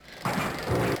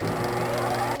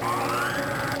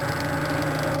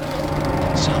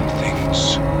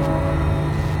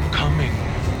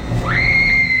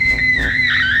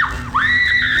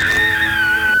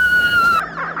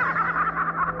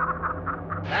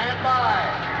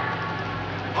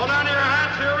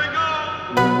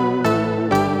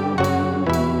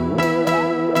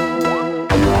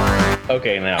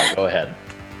Okay, now go ahead.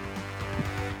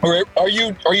 Are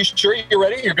you sure you're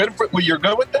ready? You're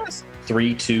good with this?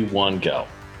 3, 2, 1, go.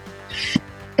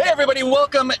 Hey everybody,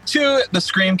 welcome to the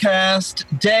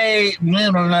Screamcast day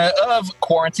of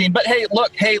quarantine. But hey,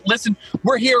 listen,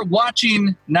 we're here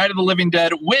watching Night of the Living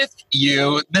Dead with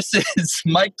you. This is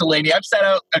Mike Delaney. I've sat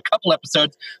out a couple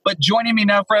episodes, but joining me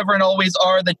now forever and always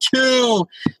are the two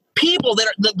people that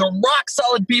are the rock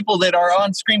solid people that are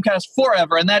on Screamcast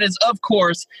forever, and that is, of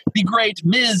course, the great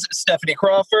Ms. Stephanie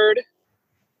Crawford.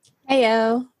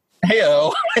 Heyo.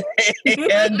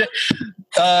 And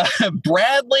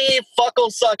Bradley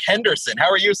Fucklesuck Henderson. How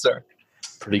are you, sir?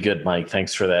 Pretty good, Mike.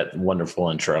 Thanks for that wonderful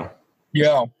intro.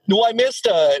 Yeah. Well, I missed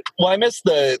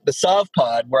the Sov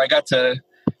pod where I got to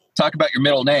talk about your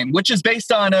middle name, which is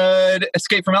based on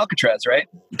Escape from Alcatraz, right?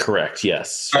 Correct.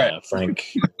 Yes. Right.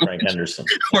 Frank Henderson.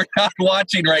 We're not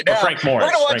watching right now. Frank Morris.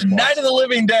 We're going to watch Night of the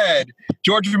Living Dead,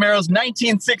 George Romero's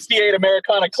 1968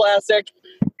 Americana classic.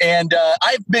 And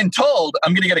I've been told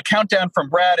I'm going to get a countdown from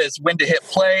Brad as when to hit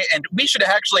play. And we should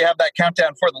actually have that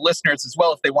countdown for the listeners as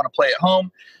well if they want to play at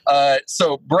home.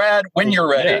 So, Brad, when you're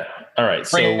ready. Yeah. All right.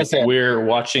 So we're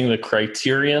watching the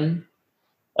Criterion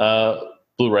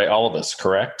Blu-ray, all of us,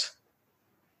 correct?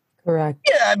 Correct.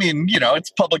 Yeah, I mean,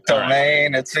 it's public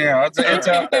domain. Right. It's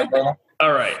out there, bro.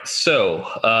 All right. So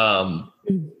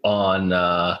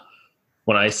on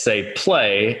when I say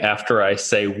play, after I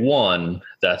say one,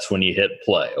 that's when you hit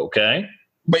play, okay?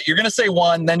 But you're going to say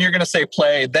one, then you're going to say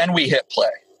play, then we hit play.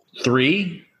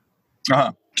 3,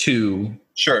 2,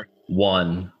 sure,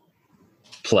 1,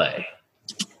 play.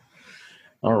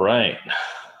 All right.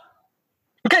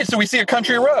 Okay, so we see a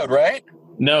country road, right?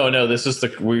 No, this is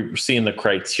we're seeing the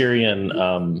Criterion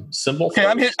symbol. Okay,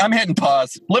 I'm hitting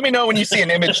pause. Let me know when you see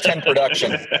an Image 10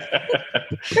 production.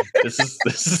 This is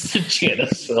the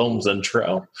Janus Films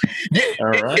intro. Yeah, all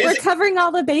right. We're covering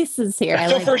all the bases here.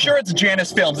 So for sure it's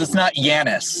Janus Films. It's not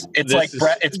Yanis.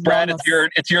 It's Brad.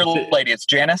 It's your lady. It's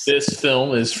Janus. This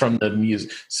film is from the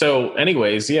music. So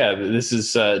anyways, yeah, this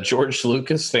is George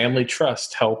Lucas Family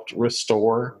Trust helped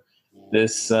restore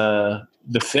this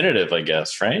definitive, I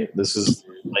guess, right? This is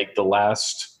like the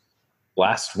last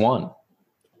one. All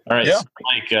right. Yeah. So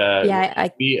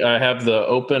I have the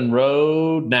open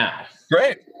road now.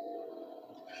 Great.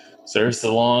 So there's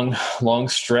the long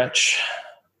stretch.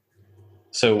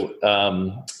 So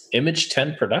Image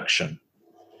 10 production.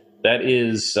 That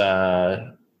is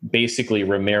basically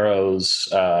Romero's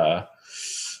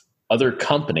other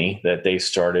company that they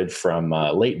started from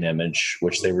Leighton Image,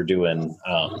 which they were doing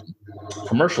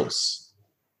commercials.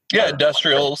 Yeah,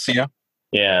 industrials, yeah.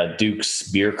 Yeah, Duke's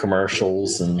beer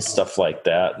commercials and stuff like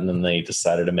that. And then they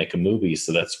decided to make a movie.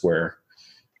 So that's where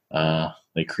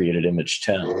they created Image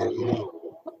 10.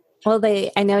 Well,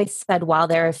 I know he said while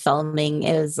they were filming,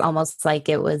 it was almost like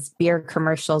it was beer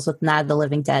commercials with Night of the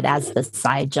Living Dead as the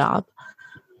side job.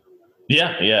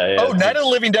 Yeah. Oh, Night of the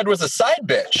Living Dead was a side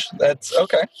bitch. That's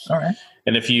okay. All right.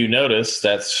 And if you notice,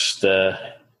 that's the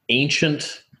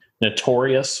ancient,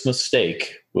 notorious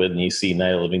mistake when you see Night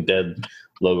of the Living Dead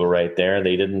logo right there.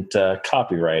 They didn't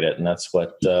copyright it, and that's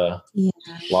what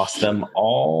lost them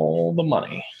all the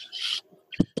money.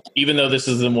 Even though this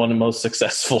is one of the most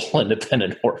successful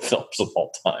independent horror films of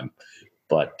all time.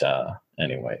 But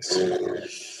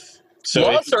anyways. So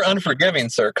laws are unforgiving,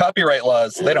 sir. Copyright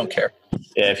laws, they don't care.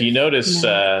 Yeah, if you notice,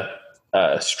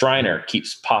 Striner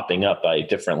keeps popping up by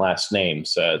different last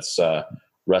names. It's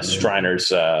Russ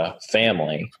Striner's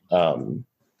family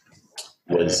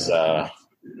was...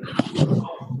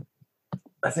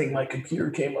 I think my computer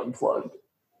came unplugged.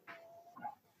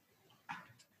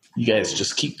 You guys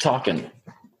just keep talking.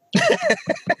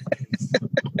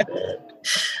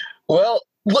 Well,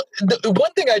 look, the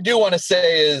one thing I do want to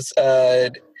say is, when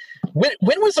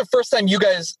was the first time you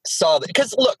guys saw that?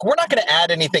 Because look, we're not going to add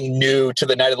anything new to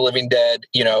the Night of the Living Dead,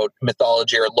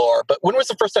 mythology or lore. But when was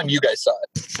the first time you guys saw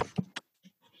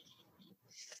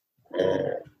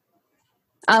it?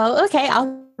 Oh, okay.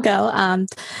 I'll go.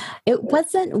 It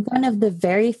wasn't one of the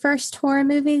very first horror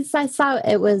movies I saw.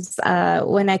 It was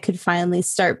when I could finally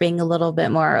start being a little bit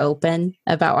more open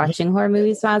about watching horror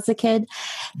movies when I was a kid.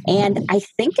 And I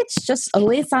think it's just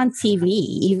always on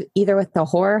TV, either with the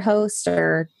horror host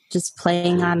or just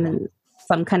playing on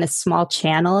some kind of small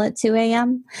channel at 2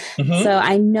 a.m. Mm-hmm. So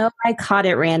I know I caught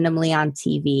it randomly on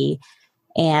TV,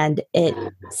 and it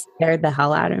scared the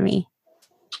hell out of me.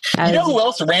 You know who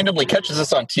else randomly catches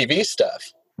us on TV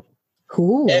stuff?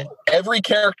 Who? Every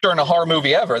character in a horror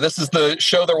movie ever. This is the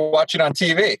show they're watching on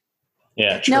TV.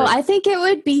 Yeah, true. No, I think it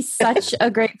would be such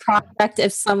a great project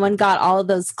if someone got all of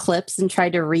those clips and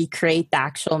tried to recreate the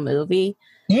actual movie.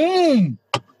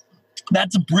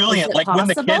 That's brilliant. Like when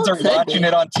the kids are watching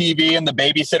it on TV and the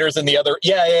babysitter's in the other.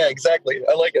 Yeah, exactly.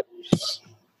 I like it.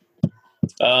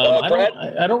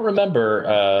 I don't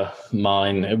remember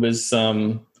mine. It was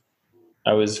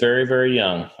I was very, very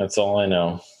young. That's all I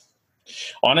know.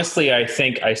 Honestly, I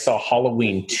think I saw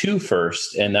Halloween 2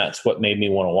 first, and that's what made me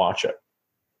want to watch it.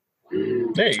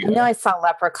 There you go. I know I saw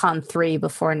Leprechaun 3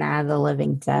 before Night of the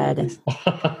Living Dead.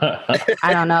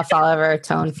 I don't know if I'll ever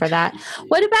atone for that.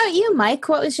 What about you, Mike?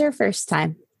 What was your first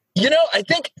time? I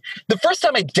think the first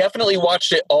time I definitely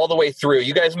watched it all the way through,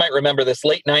 you guys might remember this,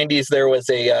 late 90s, there was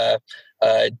a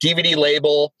DVD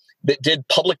label that did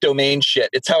public domain shit.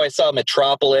 It's how I saw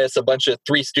Metropolis, a bunch of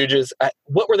Three Stooges.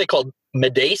 What were they called?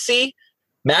 Massady?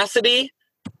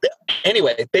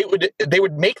 Anyway, they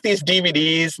would make these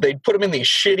DVDs. They'd put them in these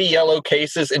shitty yellow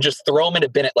cases and just throw them in a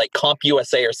bin at like Comp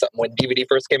USA or something when DVD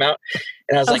first came out.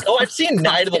 And I was like, I've seen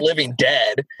Night of the Living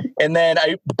Dead. And then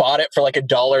I bought it for like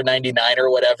 $1.99 or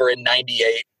whatever in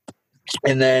 '98.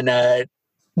 And then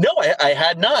no, I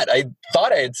had not. I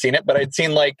thought I had seen it, but I'd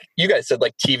seen, like you guys said,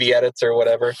 like TV edits or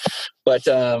whatever. But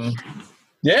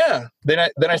yeah, then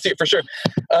I see it for sure.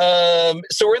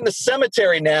 So we're in the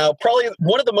cemetery now. Probably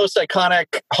one of the most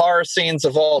iconic horror scenes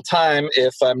of all time,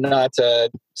 if I'm not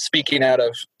speaking out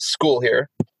of school here.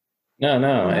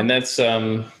 No. And that's,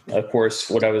 of course,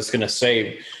 what I was going to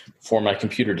say before my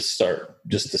computer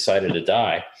just decided to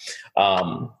die,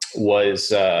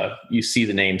 was you see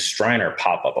the name Striner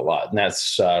pop up a lot. And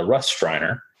that's Russ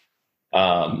Striner,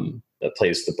 that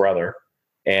plays the brother.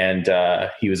 And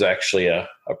he was actually a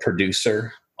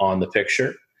producer on the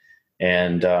picture.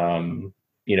 And,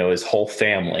 his whole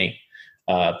family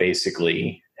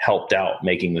basically helped out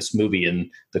making this movie. And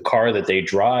the car that they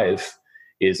drive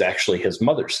is actually his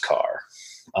mother's car.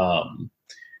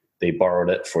 They borrowed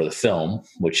it for the film,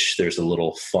 which there's a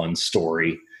little fun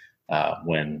story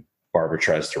when Barbara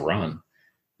tries to run.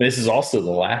 This is also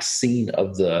the last scene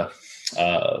of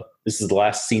this is the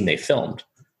last scene they filmed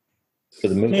for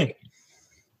the movie.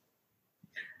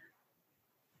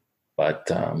 But,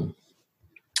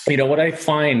 what I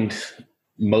find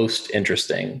most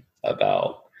interesting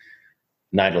about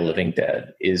Night of the Living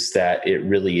Dead is that it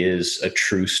really is a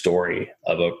true story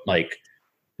of a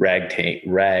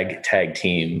ragtag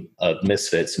team of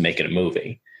misfits making a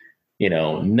movie.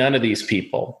 None of these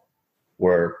people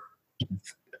were,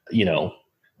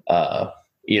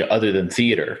 other than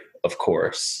theater, of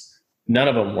course, none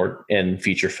of them were in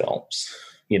feature films.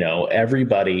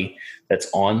 Everybody that's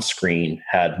on screen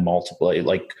had multiple,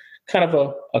 like kind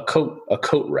of a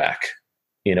coat rack.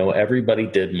 Everybody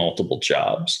did multiple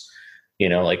jobs.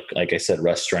 Like I said,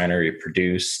 Russ Striner, he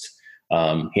produced.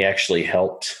 He actually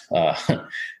helped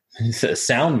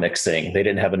sound mixing. They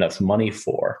didn't have enough money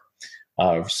for.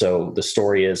 So the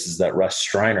story is that Russ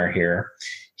Striner here,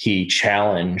 he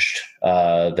challenged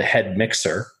the head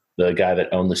mixer, the guy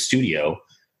that owned the studio,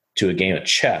 to a game of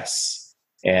chess.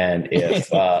 And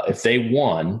if they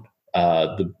won,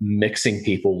 the mixing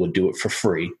people would do it for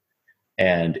free.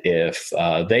 And if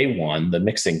they won, the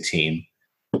mixing team,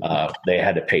 they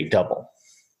had to pay double.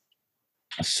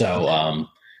 So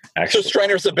actually, so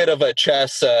Striner's a bit of a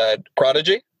chess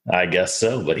prodigy? I guess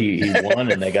so, but he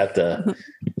won, and they got the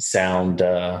sound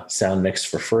mixed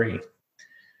for free.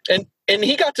 And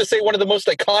he got to say one of the most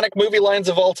iconic movie lines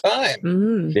of all time.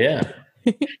 Mm. Yeah.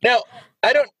 Now,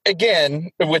 I don't,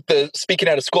 again, with the speaking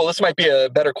out of school, this might be a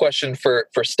better question for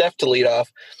Steph to lead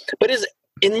off, but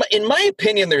in my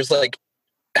opinion, there's like,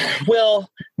 well,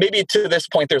 maybe to this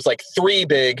point, there's like 3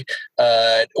 big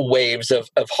waves of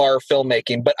horror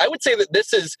filmmaking, but I would say that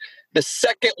this is the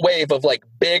second wave of like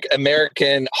big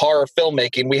American horror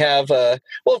filmmaking. We have, well,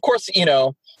 of course,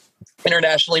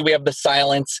 internationally, we have the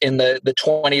silence in the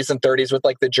 20s and 30s with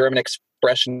like the German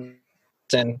expression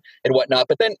and whatnot.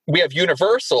 But then we have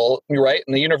Universal, right?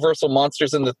 And the Universal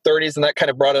monsters in the 30s, and that kind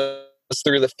of brought us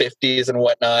through the 50s and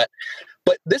whatnot.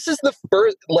 But this is the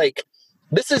first,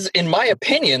 this is, in my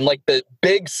opinion, like the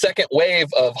big second wave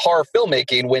of horror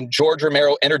filmmaking when George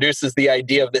Romero introduces the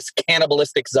idea of this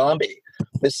cannibalistic zombie,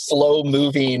 this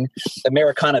slow-moving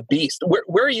Americana beast.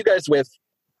 Where are you guys with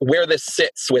where this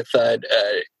sits within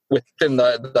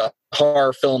the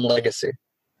horror film legacy?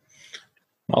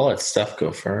 I'll let Steph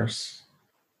go first.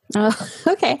 Oh,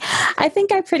 okay. I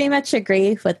think I pretty much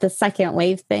agree with the second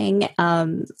wave thing.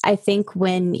 I think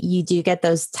when you do get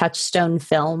those touchstone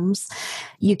films,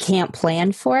 you can't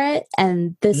plan for it.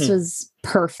 And this was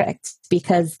perfect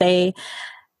because they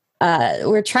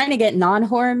were trying to get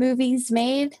non-horror movies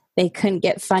made. They couldn't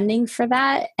get funding for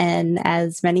that. And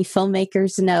as many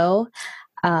filmmakers know,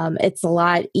 it's a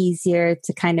lot easier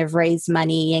to kind of raise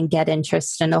money and get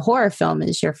interest in a horror film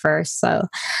as your first. So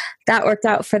that worked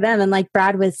out for them. And like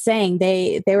Brad was saying,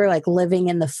 they were like living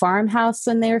in the farmhouse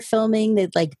when they were filming.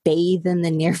 They'd like bathe in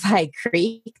the nearby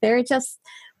creek. They were just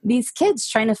these kids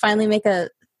trying to finally make a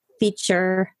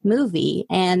feature movie,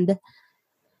 and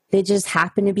they just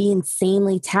happen to be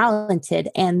insanely talented.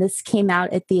 And this came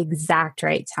out at the exact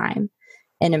right time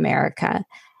in America.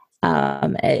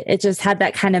 It just had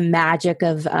that kind of magic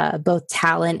of both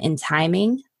talent and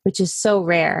timing, which is so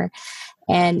rare.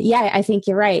 And yeah, I think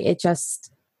you're right. It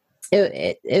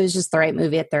was just the right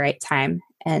movie at the right time.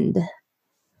 And the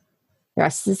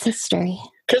rest is history.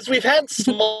 Because we've had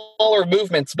smaller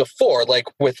movements before, like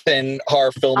within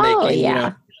horror filmmaking, Oh, yeah. you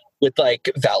know, with like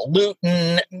Val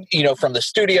Lewton, you know, from the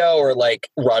studio, or like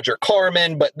Roger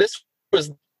Corman. But this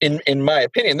was, in my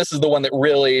opinion, this is the one that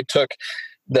really took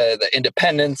the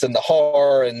independence and the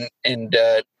horror and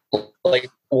like,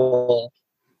 well,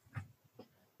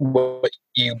 what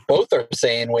you both are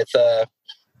saying with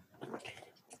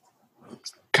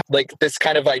like this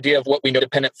kind of idea of what we know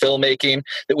independent filmmaking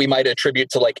that we might attribute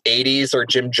to like 80s or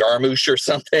Jim Jarmusch or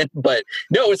something, but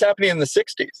no, it was happening in the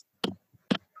 60s.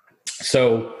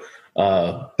 So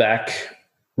back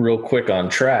real quick on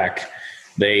track,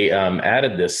 they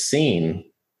added this scene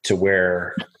to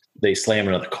where they slam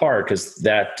into the car, because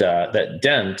that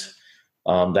dent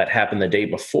that happened the day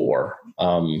before.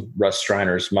 Russ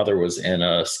Striner's mother was in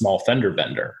a small fender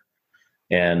bender,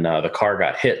 and the car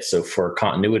got hit. So for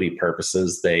continuity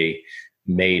purposes, they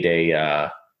made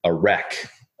a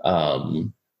wreck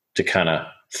to kind of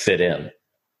fit in.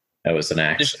 That was an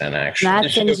accident, actually.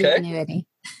 That's ingenuity.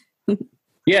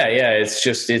 Yeah. It's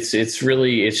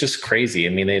just crazy. I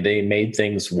mean, they made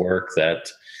things work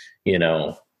that, you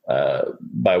know,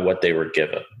 by what they were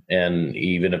given. And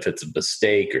even if it's a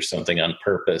mistake or something on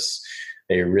purpose,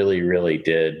 they really, really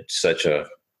did such a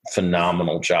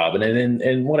phenomenal job.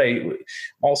 And what I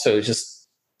also just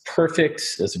perfect,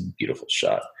 that's a beautiful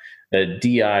shot, a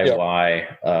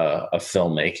DIY of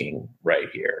filmmaking right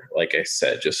here. Like I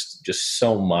said, just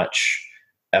so much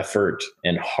effort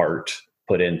and heart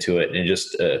put into it, and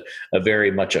just a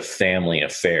very much a family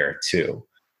affair too.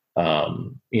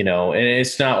 You know, and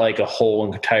it's not like a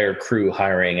whole entire crew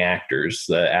hiring actors.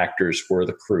 The actors were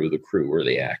the crew were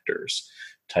the actors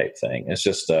type thing. It's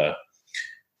just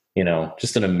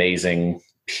just an amazing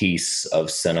piece of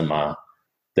cinema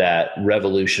that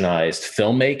revolutionized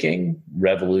filmmaking,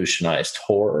 revolutionized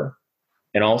horror,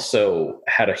 and also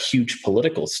had a huge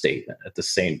political statement at the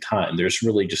same time. There's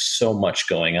really just so much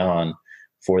going on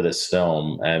for this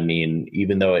film. I mean,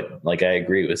 even though it, like I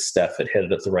agree with Steph, it hit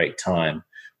it at the right time,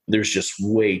 there's just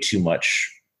way too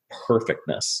much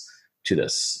perfectness to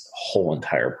this whole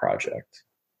entire project.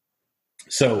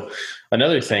 So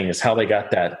another thing is how they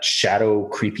got that shadow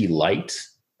creepy light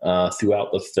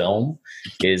throughout the film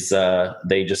is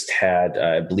they just had,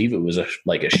 I believe it was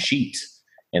like a sheet,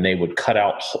 and they would cut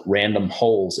out random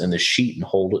holes in the sheet and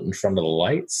hold it in front of the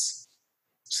lights.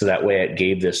 So that way it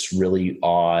gave this really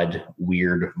odd,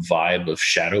 weird vibe of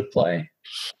shadow play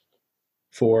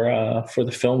for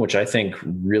the film, which I think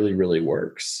really, really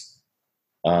works.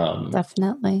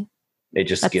 Definitely. It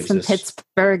just That's gives some this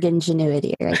Pittsburgh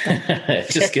ingenuity right there. it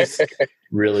just gives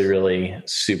really, really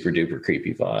super duper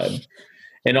creepy vibe.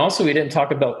 And also, we didn't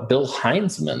talk about Bill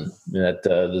Heinzman, that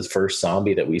the first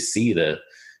zombie that we see, the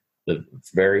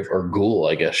or ghoul,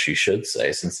 I guess you should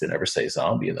say, since they never say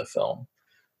zombie in the film.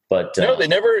 But no, they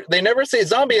never say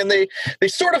zombie, and they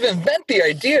sort of invent the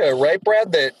idea, right,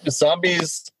 Brad, that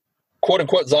zombies, quote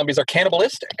unquote zombies, are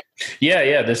cannibalistic.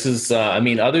 Yeah. This is,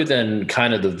 other than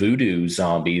kind of the voodoo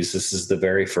zombies, this is the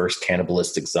very first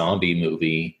cannibalistic zombie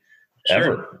movie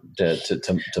ever,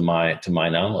 to my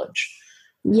knowledge.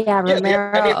 Yeah,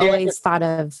 Romero always thought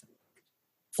of.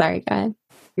 Sorry, go ahead.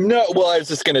 No, well, I was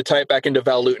just going to tie it back into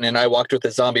Val Lewton and I Walked with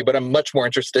a Zombie, but I'm much more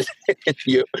interested in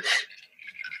you.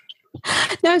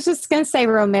 No, I was just going to say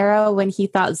Romero, when he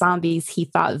thought zombies, he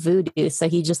thought voodoo. So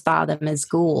he just thought of them as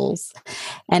ghouls.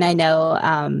 And I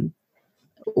know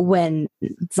when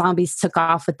zombies took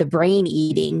off with the brain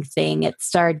eating thing, it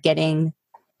started getting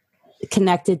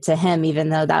connected to him, even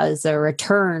though that was a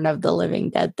Return of the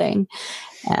Living Dead thing.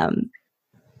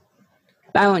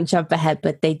 I won't jump ahead,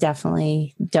 but they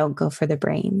definitely don't go for the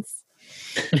brains.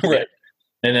 Right.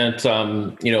 And then,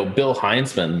 Bill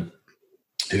Heinzman,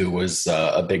 who was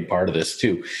a big part of this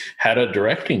too, had a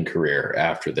directing career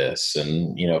after this,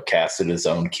 and casted his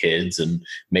own kids and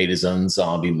made his own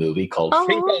zombie movie called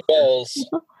Ping Pong Balls.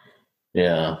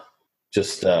 Yeah,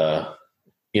 just only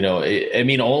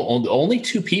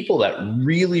two people that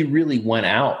really, really went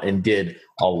out and did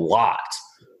a lot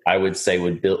I would say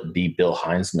would be Bill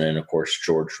Heinzman and, of course,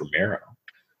 George Romero.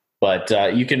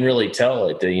 But you can really tell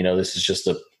it. This is just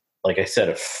like I said,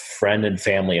 a friend and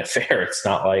family affair. It's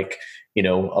not like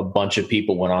a bunch of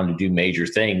people went on to do major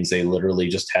things. They literally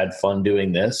just had fun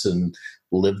doing this and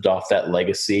lived off that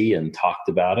legacy and talked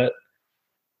about it.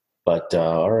 But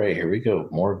all right, here we go.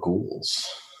 More ghouls.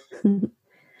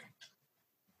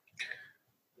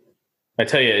 I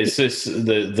tell you, it's this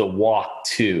the walk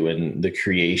too, and the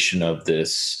creation of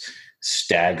this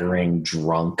staggering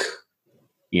drunk,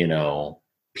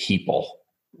 people.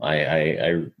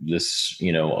 I this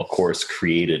of course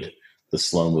created the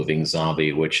slow moving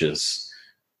zombie, which is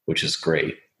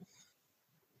great.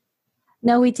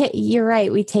 No, you're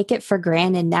right. We take it for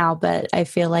granted now, but I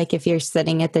feel like if you're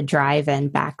sitting at the drive-in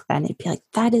back then, it'd be like,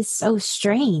 that is so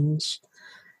strange.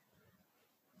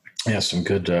 Yeah, some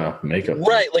good makeup.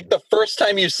 Right. Like the first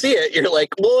time you see it, you're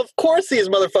like, well, of course these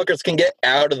motherfuckers can get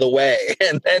out of the way.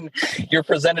 And then you're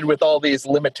presented with all these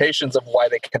limitations of why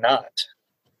they cannot.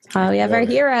 Oh, we have our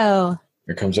hero.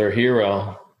 Here comes our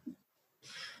hero.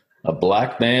 A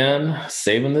black man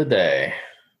saving the day,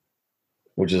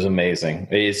 which is amazing.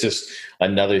 It's just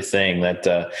another thing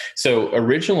that, so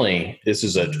originally this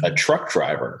is a truck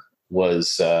driver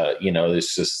was,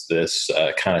 this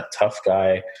kind of tough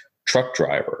guy truck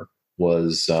driver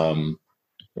was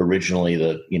originally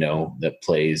that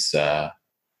plays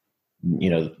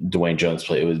Dwayne Jones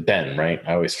play. It was Ben, right?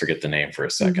 I always forget the name for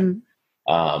a second.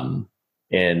 Mm-hmm.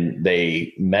 And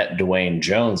they met Dwayne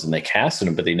Jones and they casted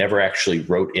him, but they never actually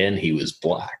wrote in he was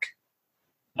black.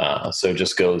 So it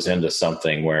just goes into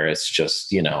something where it's just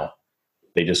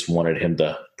they just wanted him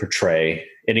to portray.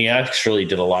 And he actually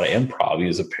did a lot of improv.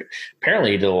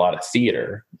 Apparently he did a lot of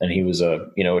theater, and he was a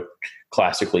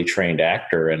classically trained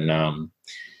actor, and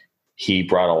he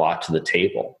brought a lot to the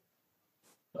table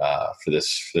for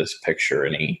this picture.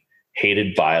 And he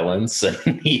hated violence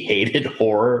and he hated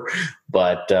horror,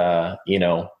 but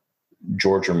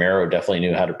George Romero definitely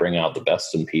knew how to bring out the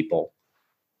best in people,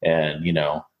 and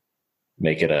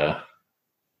make it an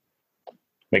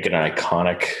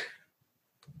iconic,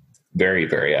 very,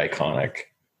 very iconic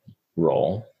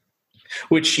role.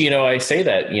 Which I say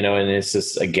that and it's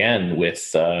just again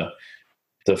with the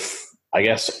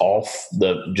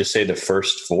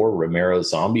first 4 Romero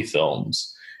zombie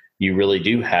films, you really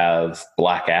do have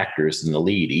black actors in the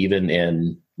lead. Even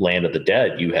in Land of the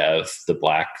Dead, you have the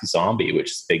black zombie, which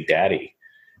is Big Daddy,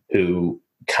 who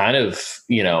kind of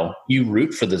you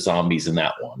root for the zombies in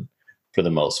that one for the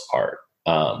most part.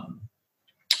 But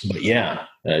yeah,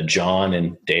 John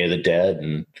in Day of the Dead,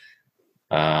 and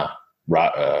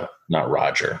not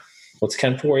Roger. What's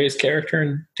Ken Foree's character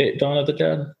in Dawn of the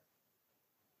Dead?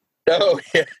 Oh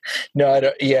yeah, no, I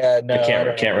don't. Yeah, no,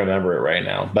 I can't remember it right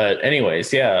now. But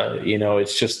anyways, yeah,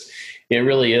 it's just it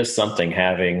really is something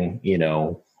having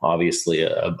obviously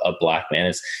a black man.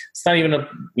 It's not even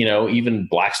even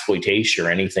blaxploitation or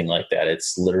anything like that.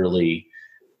 It's literally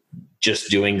just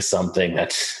doing something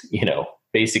that's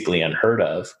basically unheard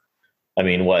of. I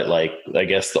mean, I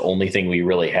guess the only thing we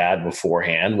really had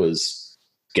beforehand was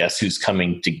Guess Who's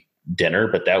Coming to Dinner,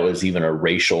 but that was even a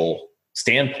racial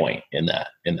standpoint in that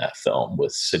film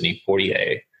with Sidney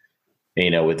Poitier.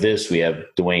 With this we have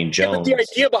Dwayne Jones. Yeah, but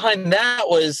the idea behind that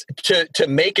was to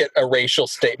make it a racial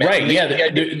statement, right? Yeah,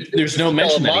 there's no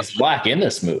mention that he's black in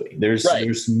this movie. There's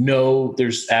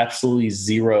absolutely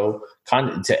zero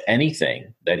content to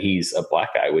anything that he's a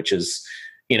black guy, which is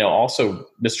also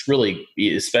just really,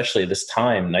 especially this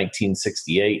time,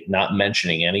 1968, not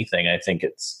mentioning anything. I think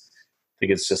it's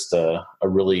just a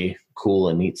really cool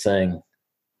and neat thing.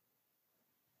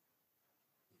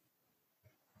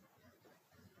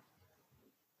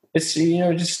 It's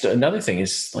just another thing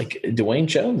is like Dwayne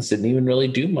Jones didn't even really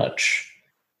do much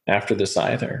after this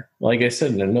either. Like I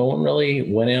said, no one really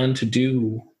went on to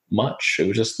do much. It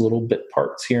was just little bit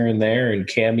parts here and there and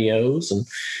cameos and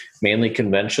mainly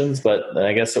conventions. But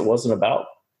I guess it wasn't about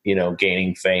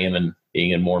gaining fame and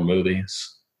being in more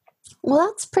movies. Well,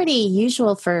 that's pretty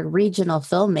usual for regional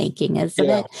filmmaking, isn't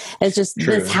it? It's just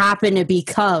True. This happened to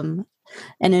become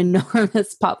an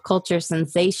enormous pop culture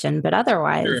sensation, but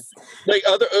otherwise,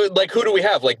 like who do we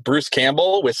have? Like Bruce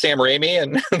Campbell with Sam Raimi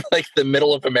and like the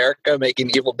middle of America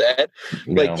making Evil Dead.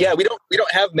 We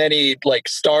don't have many like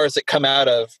stars that come out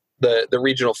of the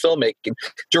regional filmmaking.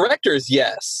 Directors,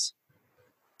 yes.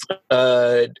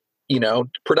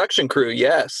 Production crew,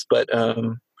 yes, but I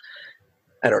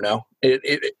don't know.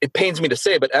 It pains me to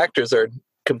say, but actors are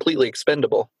completely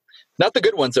expendable. Not the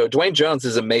good ones, though. Dwayne Jones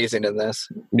is amazing in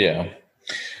this. Yeah.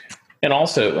 And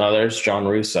also, there's John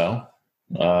Russo,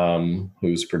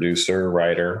 who's producer,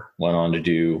 writer, went on to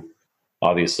do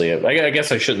obviously, I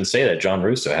guess I shouldn't say that. John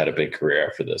Russo had a big career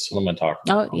after this. What am I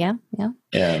talking about? Oh, yeah.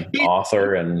 And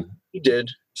author, and He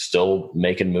did. Still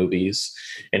making movies.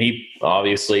 And he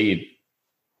obviously,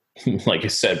 like I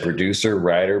said, producer,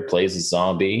 writer, plays a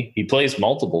zombie. He plays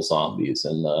multiple zombies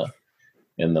in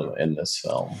this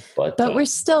film. But we're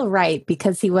still right,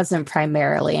 because he wasn't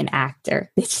primarily an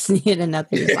actor. They just needed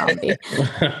another zombie.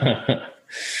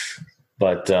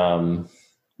 But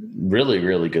really,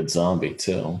 really good zombie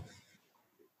too.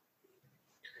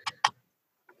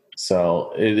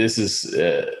 So this is,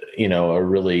 a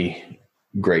really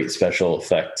great special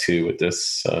effect too, with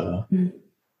this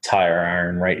tire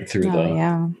iron right through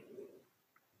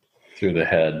through the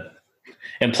head,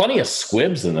 and plenty of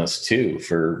squibs in this too,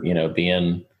 for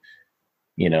being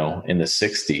in the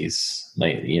 60s,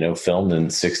 like filmed in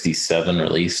 67,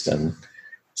 released in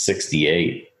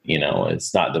 68.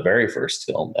 It's not the very first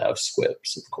film to have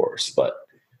squibs, of course, but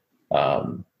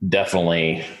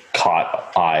definitely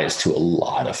caught eyes to a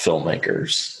lot of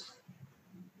filmmakers.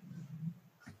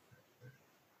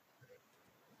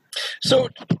 So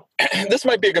this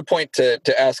might be a good point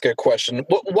to ask a question.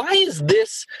 Why is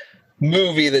this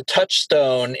movie the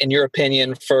touchstone, in your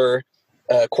opinion, for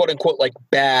quote unquote like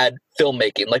bad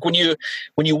filmmaking? Like when you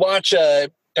watch a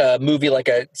movie like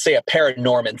a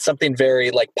Paranorman, something very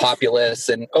like populous,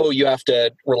 and you have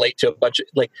to relate to a bunch of,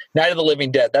 like, Night of the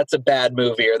Living Dead, that's a bad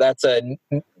movie, or that's a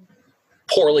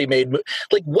poorly made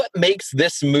like, what makes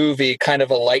this movie kind of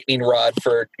a lightning rod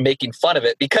for making fun of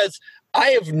it? Because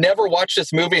I have never watched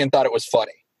this movie and thought it was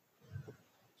funny.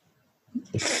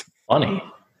 Funny?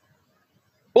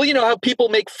 Well, you know how people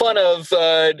make fun of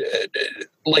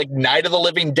like Night of the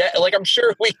Living Dead. Like, I'm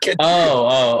sure we could.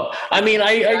 Oh. I mean,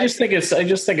 I just think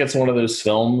it's one of those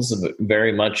films,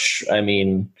 very much. I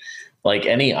mean, like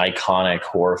any iconic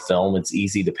horror film, it's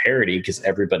easy to parody because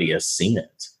everybody has seen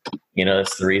it.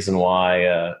 That's the reason why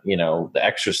The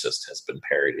Exorcist has been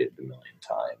parodied a million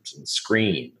times, and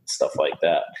Scream and stuff like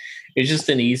that. It's just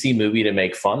an easy movie to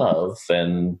make fun of,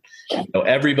 and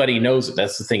everybody knows it.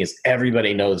 That's the thing, is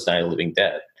everybody knows Night of the Living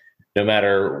Dead, no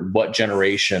matter what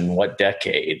generation, what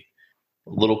decade.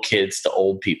 Little kids to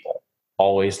old people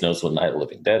always knows what Night of the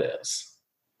Living Dead is.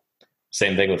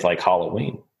 Same thing with like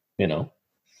Halloween.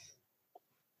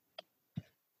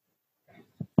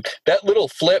 That little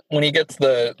flip when he gets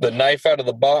the knife out of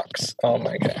the box. Oh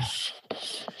my gosh,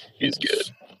 he's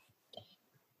good.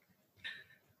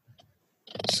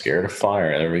 Scared of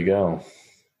fire. There we go.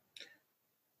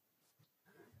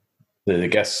 I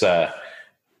guess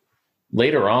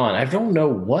later on, I don't know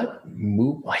what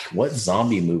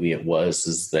zombie movie it was.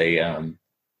 Is they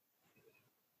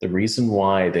the reason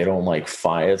why they don't like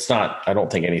fire? It's not. I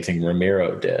don't think anything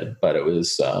Romero did, but it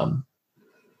was.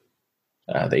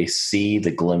 They see the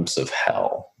glimpse of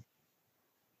hell.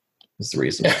 Is the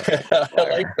reason why. I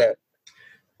like that.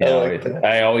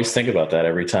 I always think about that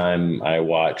every time I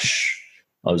watch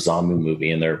a zombie movie,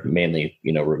 and they're mainly,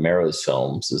 Romero's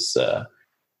films, is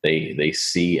they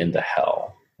see into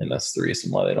hell, and that's the reason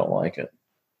why they don't like it.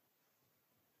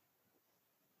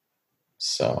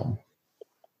 So,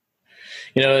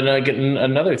 and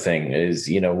another thing is,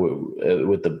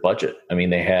 with the budget. I mean,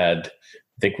 they had,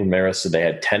 I think Romero said they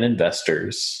had 10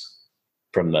 investors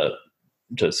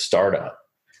to start up,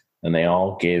 and they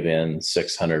all gave in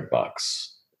 $600,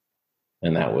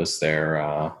 and that was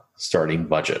their starting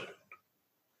budget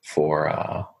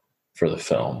for the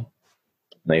film.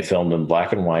 And they filmed in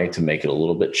black and white to make it a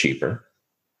little bit cheaper,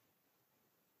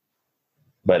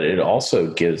 but it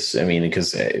also gives,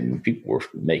 because people were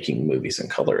making movies in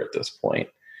color at this point,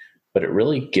 but it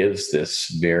really gives this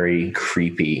very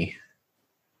creepy,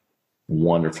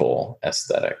 wonderful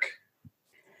aesthetic.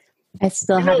 I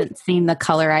still haven't seen the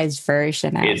colorized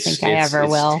version. I don't think I ever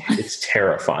will. It's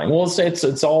terrifying. Well,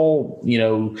 it's all,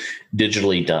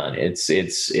 digitally done.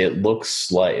 It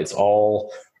looks like it's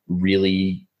all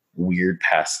really weird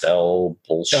pastel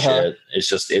bullshit. Uh-huh.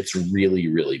 It's really,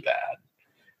 really bad.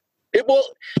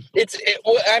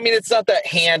 It's not that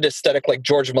hand aesthetic like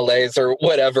George Malaise or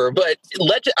whatever, but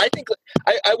I think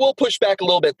I will push back a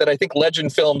little bit that I think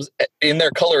Legend films, in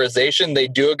their colorization, they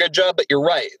do a good job, but you're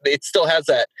right. It still has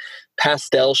that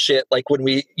pastel shit. Like when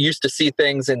we used to see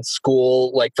things in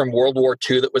school, like from World War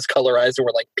II, that was colorized, and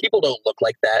we're like, people don't look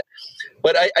like that.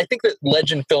 But I think that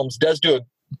Legend films does do a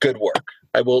good work.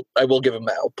 I will give them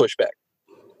that. I'll push back.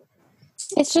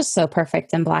 It's just so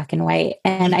perfect in black and white.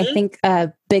 And I think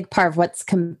a big part of what's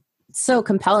so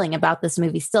compelling about this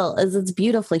movie still is it's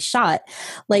beautifully shot.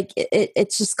 Like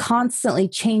it's just constantly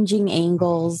changing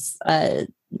angles.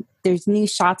 There's new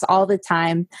shots all the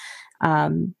time.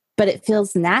 But but it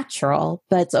feels natural.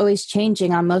 But it's always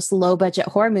changing. On most low budget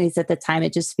horror movies at the time,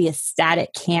 it'd just be a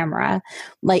static camera,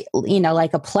 like,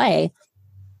 like a play.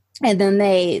 And then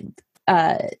they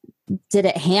did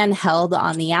it handheld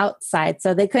on the outside,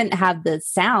 so they couldn't have the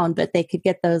sound, but they could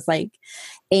get those like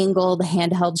angled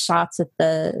handheld shots with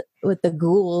the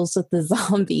ghouls, with the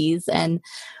zombies. And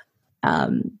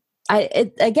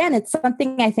it's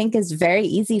something I think is very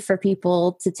easy for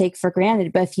people to take for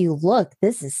granted. But if you look,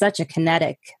 this is such a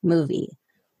kinetic movie.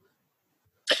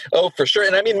 Oh, for sure.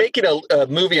 And I mean, making a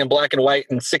movie in black and white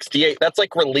in 68, that's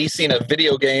like releasing a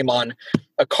video game on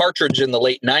a cartridge in the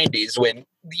late 90s when,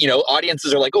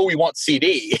 audiences are like, oh, we want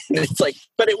CD. And it's like,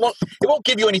 but it won't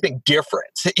give you anything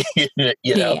different,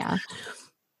 Yeah.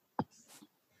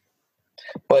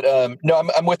 But no,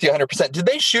 I'm with you 100%. Did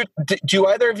they shoot, do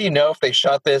either of you know if they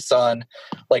shot this on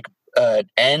like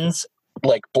ends,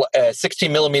 like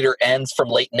 16 millimeter ends from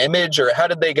Latent Image, or how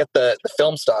did they get the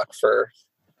film stock for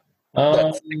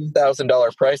that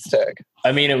 $6,000 price tag?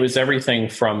 I mean, it was everything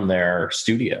from their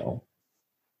studio.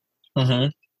 Mm-hmm.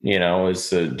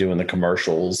 Was doing the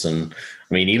commercials. And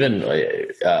I mean, even,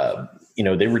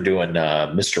 they were doing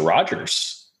Mr.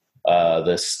 Rogers,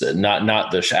 this,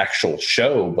 not the actual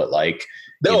show, but like,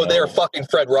 no, they're fucking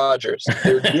Fred Rogers.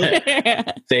 They're doing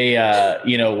they,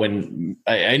 when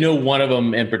I know one of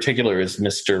them in particular is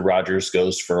Mr. Rogers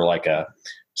goes for like a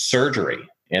surgery,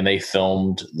 and they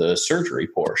filmed the surgery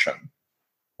portion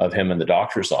of him in the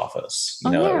doctor's office.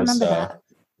 I remember that.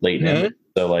 Late in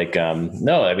So like,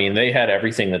 no, I mean, they had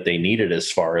everything that they needed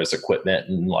as far as equipment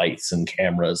and lights and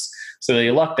cameras. So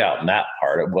they lucked out in that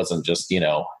part. It wasn't just,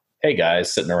 hey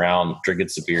guys, sitting around drinking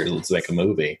some beer, let's make a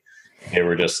movie. They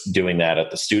were just doing that at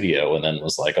the studio, and then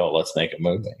was like, oh, let's make a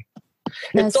movie.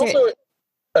 It's also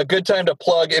a good time to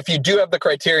plug, if you do have the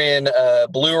Criterion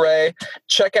Blu-ray,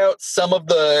 check out some of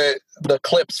the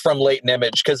clips from Latent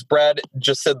Image, because Brad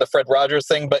just said the Fred Rogers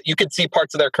thing, but you could see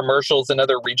parts of their commercials and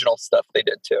other regional stuff they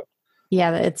did too.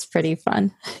 Yeah, it's pretty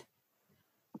fun.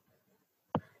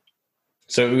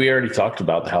 So we already talked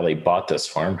about how they bought this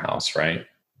farmhouse, right?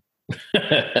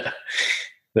 That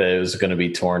it was going to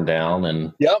be torn down,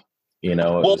 and yep.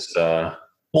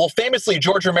 Well, famously,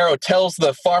 George Romero tells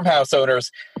the farmhouse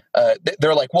owners,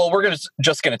 they're like, well, we're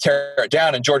just going to tear it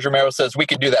down. And George Romero says, we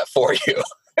can do that for you.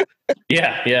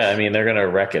 Yeah. I mean, they're going to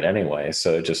wreck it anyway.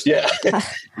 So just,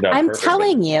 I'm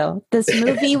telling you, this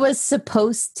movie was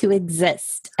supposed to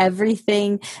exist.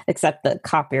 Everything except the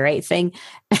copyright thing,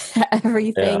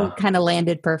 everything kind of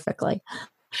landed perfectly.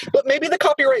 But maybe the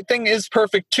copyright thing is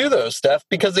perfect too, though, Steph,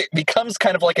 because it becomes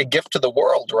kind of like a gift to the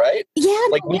world, right? Yeah,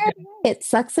 like it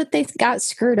sucks that they got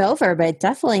screwed over, but it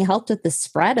definitely helped with the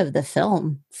spread of the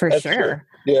film for sure. True.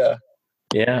 Yeah.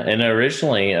 Yeah, and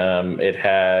originally it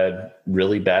had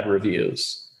really bad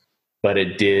reviews, but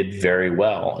it did very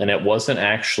well. And it wasn't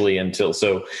actually until,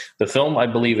 so the film, I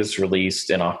believe, is released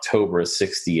in October of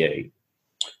 68.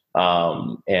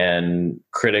 And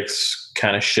critics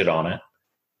kind of shit on it.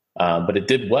 But it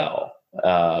did well.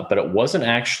 But it wasn't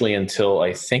actually until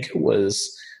I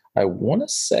want to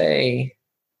say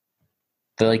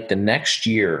the next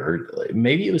year, or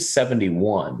maybe it was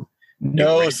 71.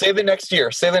 No, say the next year.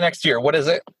 Say the next year. What is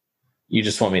it? You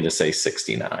just want me to say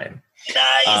 69.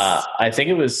 Nice. I think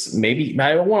it was maybe,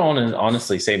 I want to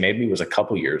honestly say maybe it was a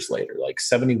couple years later, like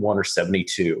 71 or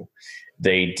 72.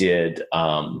 They did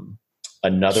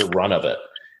another run of it.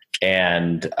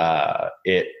 And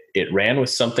it ran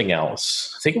with something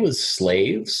else. I think it was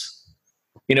Slaves,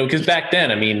 because back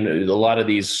then, I mean, a lot of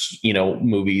these,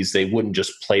 movies, they wouldn't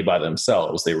just play by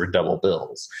themselves. They were double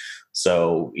bills.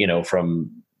 So, from,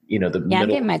 the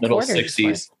middle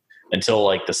 60s until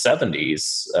like the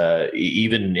 70s,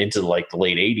 even into like the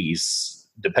late 80s,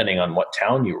 depending on what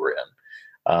town you were in,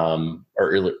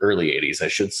 or early 80s, I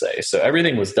should say. So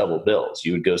everything was double bills.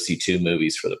 You would go see two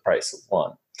movies for the price of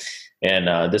one.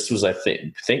 And this was, I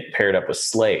think, paired up with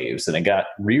Slaves, and it got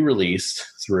re-released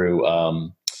through,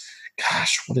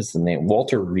 what is the name?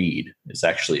 Walter Reed is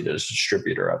actually the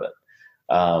distributor of it.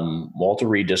 Walter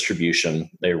Reed Distribution.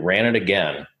 They ran it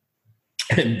again,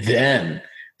 and then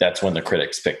that's when the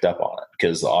critics picked up on it,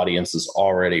 because the audiences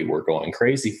already were going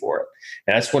crazy for it.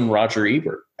 And that's when Roger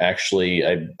Ebert actually,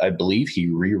 I believe, he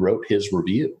rewrote his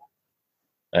review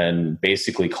and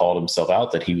basically called himself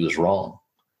out that he was wrong.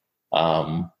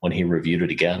 When he reviewed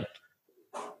it again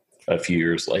a few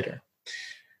years later.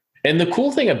 And the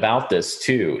cool thing about this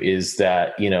too is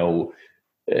that,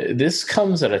 this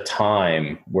comes at a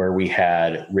time where we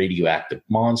had radioactive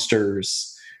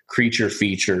monsters, creature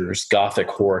features, gothic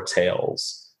horror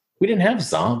tales. We didn't have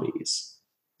zombies.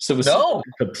 So it was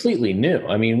completely new.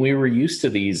 I mean, we were used to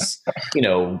these,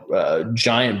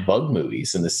 giant bug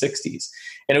movies in the 60s.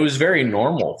 And it was very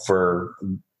normal for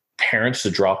parents to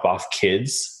drop off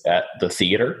kids at the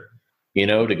theater,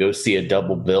 to go see a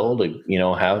double bill, to,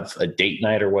 have a date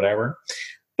night or whatever.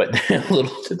 But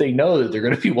little did they know that they're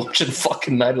going to be watching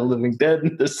fucking Night of the Living Dead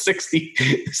in the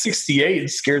 68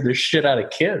 and scared the shit out of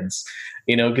kids,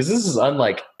 because this is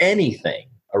unlike anything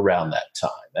around that time.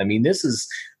 I mean, this is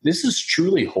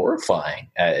truly horrifying.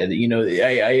 I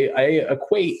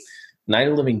equate Night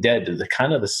of the Living Dead to the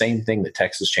kind of the same thing that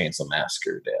Texas Chainsaw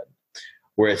Massacre did,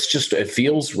 where it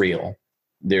feels real.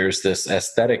 There's this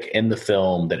aesthetic in the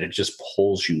film that it just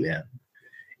pulls you in.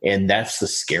 And that's the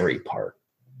scary part.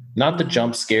 Not the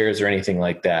jump scares or anything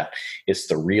like that. It's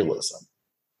the realism.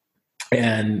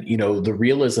 And, the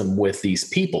realism with these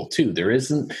people, too. There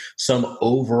isn't some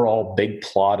overall big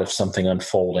plot of something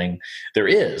unfolding. There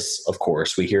is, of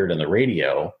course. We hear it in the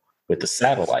radio with the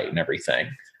satellite and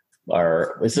everything.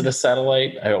 Or is it a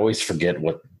satellite? I always forget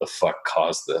what the fuck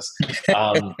caused this.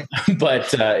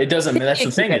 But it doesn't. That's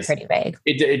the thing. Pretty vague.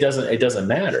 It doesn't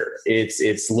matter.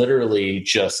 It's literally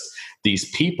just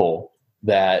these people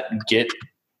that get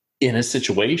in a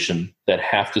situation that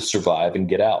have to survive and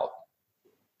get out.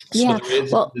 So there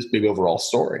is this big overall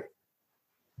story.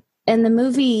 And the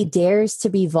movie dares to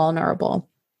be vulnerable,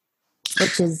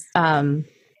 which is why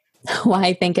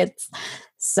I think it's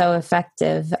so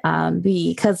effective.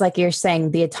 Because like you're saying,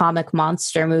 the atomic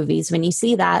monster movies, when you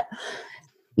see that,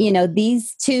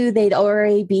 these two, they'd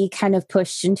already be kind of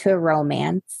pushed into a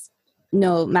romance,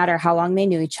 no matter how long they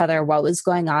knew each other, what was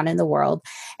going on in the world.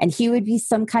 And he would be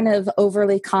some kind of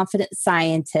overly confident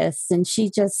scientist, and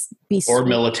she'd just be or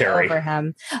military over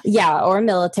him. Yeah, or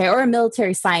a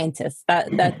military scientist.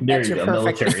 That's your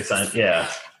perfect military scientist. Yeah.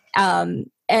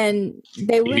 And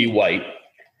they would be white.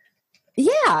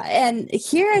 Yeah, and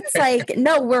here it's like,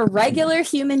 no, we're regular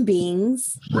human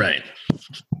beings. Right.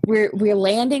 We're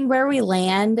landing where we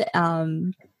land.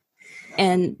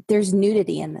 And there's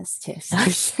nudity in this too. So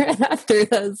I'm sure that threw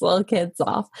those little kids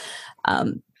off.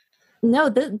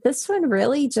 This one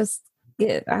really just,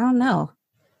 I don't know.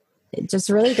 It just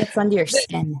really gets under your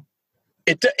skin.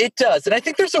 It does. And I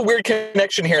think there's a weird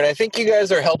connection here. And I think you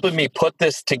guys are helping me put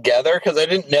this together because I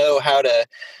didn't know how to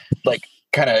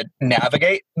kind of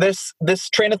navigate this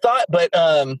train of thought. But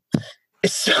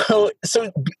so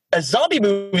a zombie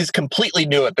movie is completely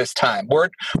new at this time. We're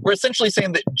essentially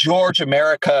saying that George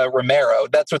America Romero,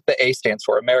 that's what the A stands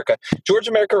for, America. George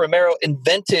America Romero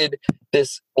invented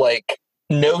this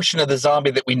notion of the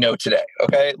zombie that we know today.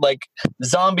 Okay,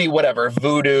 zombie, whatever,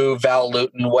 voodoo, Val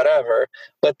Lewton, whatever.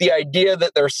 But the idea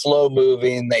that they're slow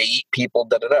moving, they eat people,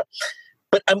 da da da.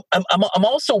 But I'm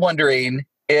also wondering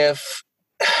if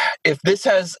this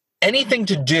has anything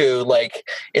to do,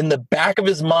 in the back of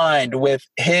his mind with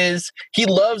he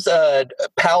loves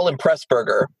Powell and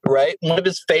Pressburger, right? One of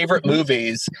his favorite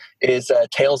movies is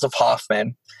Tales of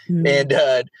Hoffman. And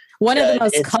one of the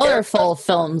most colorful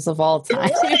films of all time.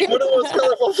 Right, one of the most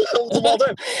colorful films of all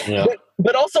time. Yeah.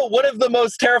 But also one of the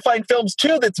most terrifying films,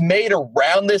 too, that's made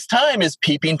around this time is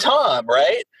Peeping Tom,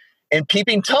 right? And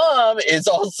Peeping Tom is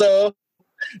also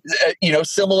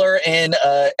similar in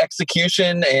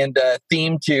execution and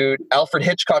theme to Alfred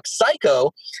Hitchcock's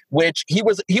Psycho, which he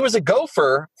was a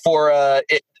gopher for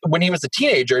when he was a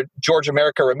teenager. George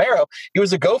America Romero, he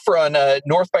was a gopher on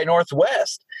North by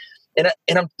Northwest, and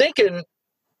I'm thinking,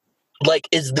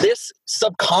 is this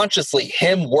subconsciously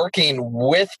him working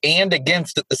with and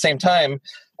against at the same time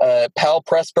Powell,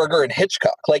 Pressburger, and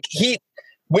Hitchcock?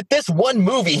 With this one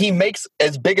movie, he makes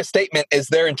as big a statement as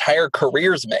their entire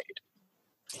careers made.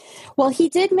 Well, he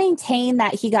did maintain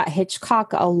that he got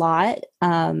Hitchcock a lot,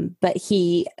 but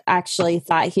he actually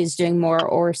thought he was doing more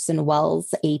Orson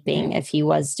Welles aping if he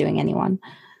was doing anyone.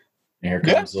 Here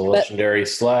comes the legendary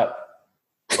slap.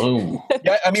 Boom.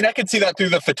 Yeah, I mean, I could see that through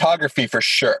the photography for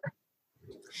sure.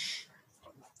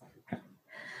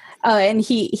 Oh, and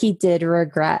he did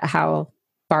regret how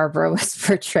Barbara was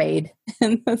portrayed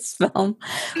in this film,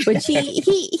 which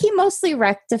he mostly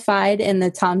rectified in the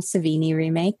Tom Savini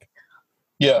remake.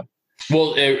 Yeah.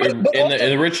 Well, in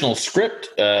the original script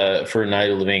for Night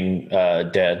of the Living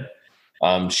Dead,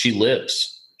 she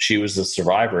lives. She was the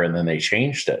survivor, and then they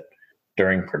changed it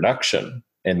during production.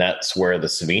 And that's where the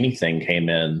Savini thing came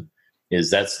in,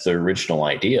 that's the original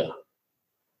idea,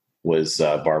 was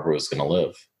Barbara was going to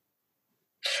live.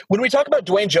 When we talk about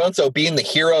Dwayne Jones, though, being the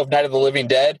hero of Night of the Living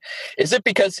Dead, is it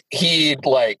because he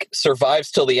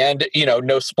survives till the end?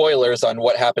 No spoilers on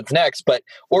what happens next,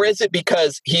 or is it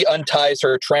because he unties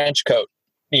her trench coat,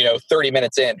 30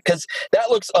 minutes in? Because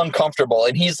that looks uncomfortable,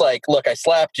 and he's like, "Look, I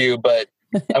slapped you, but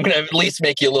I'm going to at least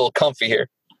make you a little comfy here.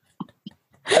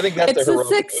 I think that's it's the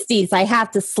 60s. I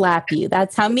have to slap you.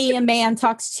 That's how me, a man,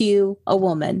 talks to a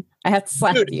woman. I have to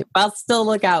slap you. I'll still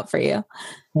look out for you.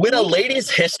 When a lady's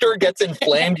hyster gets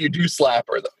inflamed, you do slap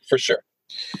her, though, for sure.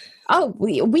 Oh,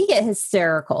 we get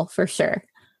hysterical for sure.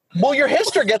 Well, your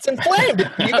hyster gets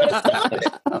inflamed. You got to stop it.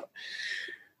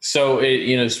 So,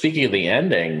 speaking of the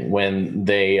ending, when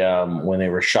they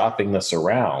were shopping this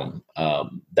around,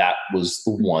 that was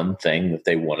the one thing that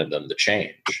they wanted them to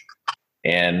change.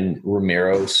 And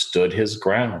Romero stood his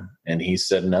ground, and he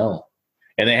said no.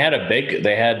 And they had I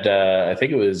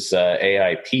think it was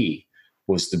AIP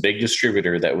was the big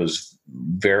distributor that was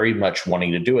very much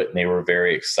wanting to do it. And they were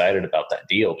very excited about that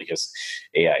deal because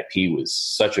AIP was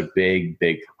such a big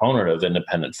proponent of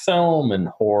independent film and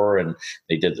horror. And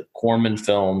they did the Corman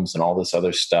films and all this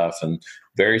other stuff and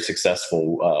very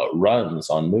successful runs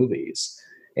on movies.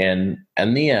 And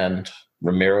in the end,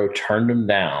 Romero turned him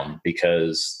down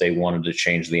because they wanted to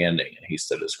change the ending, and he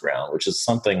stood his ground, which is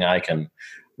something I can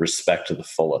respect to the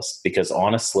fullest. Because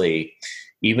honestly,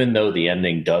 even though the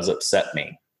ending does upset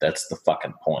me, that's the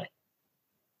fucking point.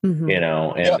 Mm-hmm.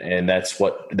 And that's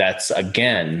what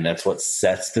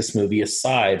sets this movie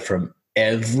aside from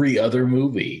every other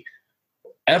movie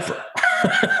ever.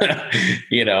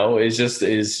 Is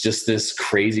just this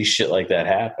crazy shit like that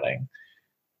happening.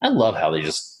 I love how they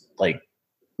just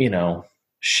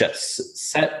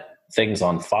set things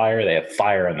on fire. They have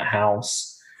fire in the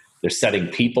house. They're setting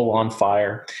people on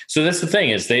fire. So that's the thing,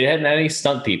 is they hadn't had any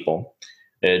stunt people.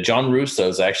 John Russo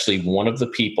is actually one of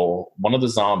the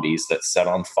zombies that set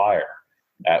on fire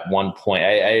at one point.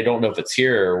 I don't know if it's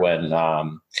here when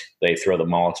they throw the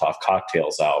Molotov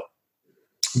cocktails out,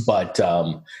 but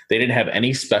they didn't have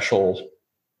any special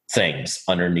things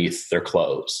underneath their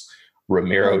clothes.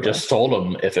 Romero just told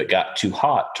them if it got too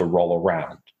hot to roll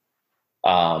around.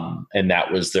 And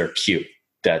that was their cue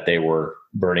that they were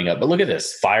burning up. But look at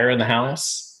this, fire in the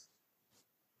house.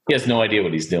 He has no idea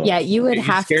what he's doing. Yeah, you would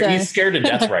have to. He's scared to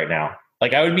death right now.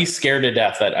 Like, I would be scared to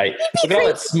death that look at all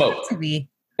that smoke.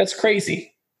 That's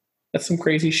crazy. That's some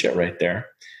crazy shit right there.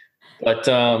 But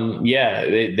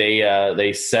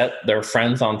they set their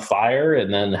friends on fire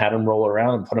and then had them roll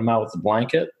around and put them out with a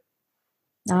blanket.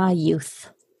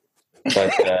 Youth.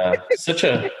 But such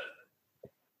a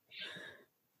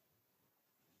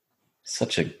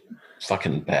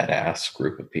fucking badass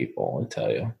group of people, I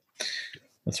tell you.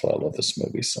 That's why I love this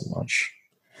movie so much.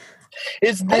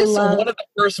 Is this one of the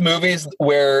first movies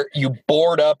where you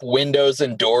board up windows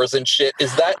and doors and shit?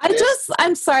 Is that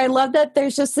I'm sorry, I love that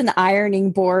there's just an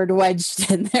ironing board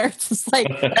wedged in there. It's just like,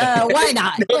 why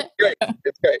not? No, it's great.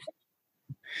 It's great.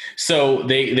 So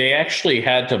they actually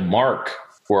had to mark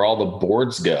where all the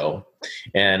boards go.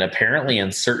 And apparently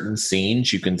in certain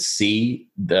scenes, you can see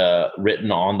the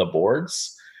written on the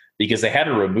boards because they had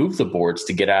to remove the boards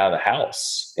to get out of the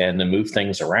house and to move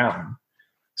things around.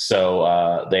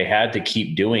 So they had to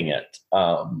keep doing it.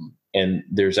 And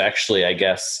there's actually, I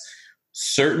guess,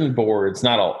 certain boards,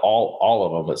 not all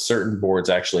of them, but certain boards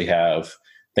actually have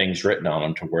things written on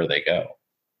them to where they go.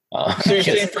 So you're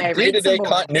saying for day-to-day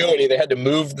continuity, they had to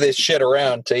move this shit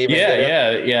around to even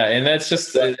yeah. And that's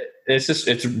just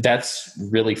that's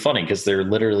really funny because they're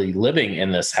literally living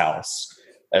in this house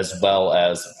as well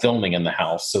as filming in the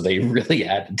house. So they really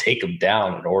had to take them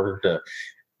down in order to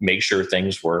make sure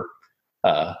things were,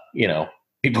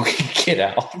 people could get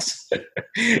out.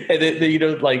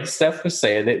 And like Steph was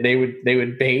saying, they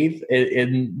would bathe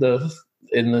in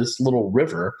this little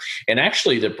river. And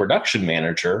actually the production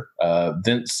manager,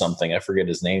 Vince something, I forget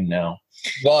his name now.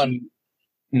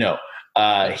 No,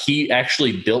 he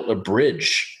actually built a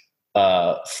bridge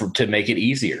to make it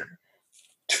easier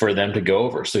for them to go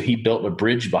over. So he built a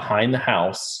bridge behind the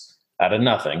house out of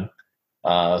nothing.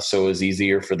 So it was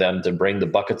easier for them to bring the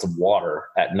buckets of water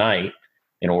at night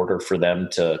in order for them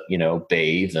to,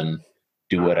 bathe and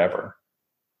do whatever.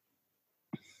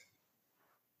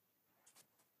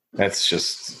 That's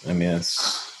just,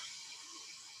 it's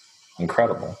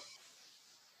incredible.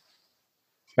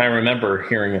 I remember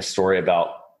hearing a story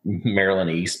about Marilyn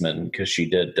Eastman because she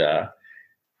did,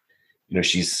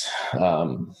 she's,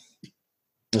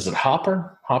 is it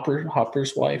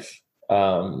Hopper's wife?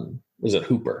 Was it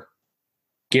Hooper?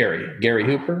 Gary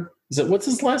Hooper? What's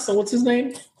his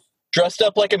name? Dressed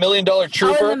up like $1 million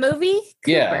trooper. Oh, in the movie?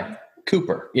 Yeah.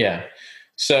 Cooper. Yeah.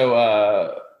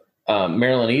 So,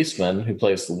 Marilyn Eastman, who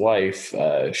plays the wife,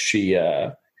 she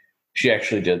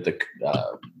actually did the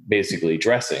basically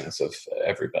dressings of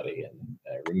everybody. And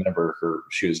I remember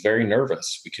she was very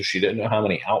nervous because she didn't know how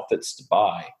many outfits to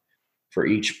buy for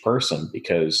each person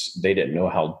because they didn't know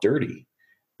how dirty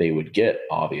they would get,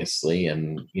 obviously.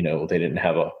 And, they didn't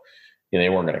have they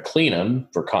weren't going to clean them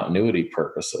for continuity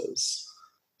purposes.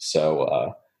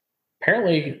 So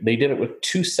apparently they did it with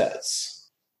two sets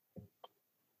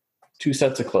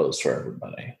of clothes for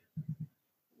everybody.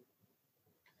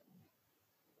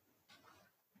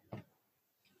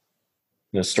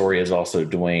 The story is also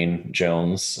Dwayne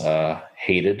Jones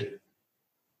hated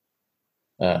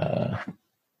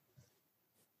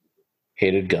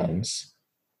guns.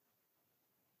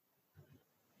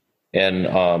 And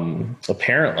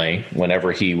apparently,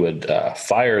 whenever he would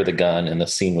fire the gun and the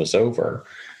scene was over,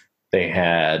 they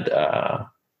had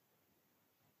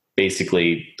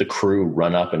basically the crew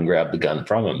run up and grab the gun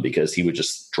from him because he would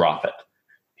just drop it.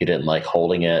 He didn't like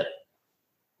holding it.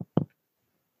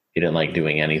 He didn't like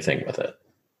doing anything with it.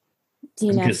 Do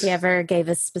you know if he ever gave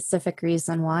a specific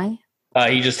reason why?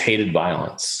 He just hated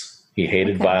violence. He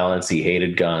hated violence. He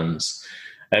hated guns.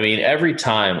 I mean, every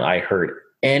time I heard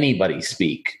anybody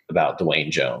speak about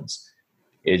Dwayne Jones,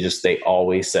 they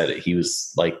always said it. He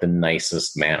was like the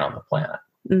nicest man on the planet.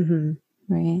 Mm-hmm.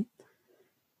 Right.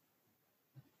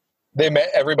 They met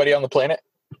everybody on the planet?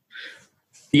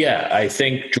 Yeah, I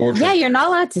think George. Yeah, you're not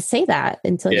allowed to say that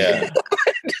until yeah.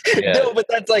 Yeah. No, but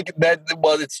that's like that.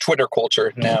 Well, it's Twitter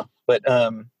culture now, but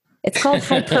it's called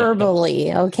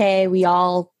hyperbole. Okay, we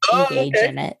all engage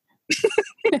in it.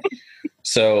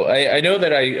 So I know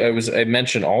that I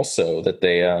mentioned also that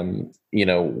they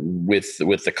with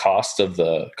the cost of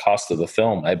the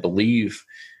film, I believe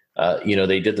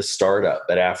they did the startup,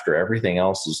 but after everything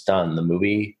else was done, the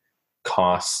movie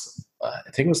cost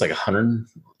I think it was around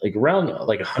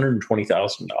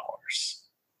 $120,000.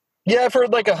 Yeah, I've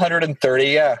heard 130.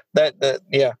 Yeah, that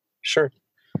yeah, sure.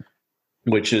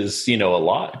 Which is a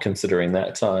lot considering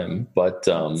that time, but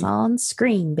it's on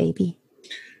screen, baby.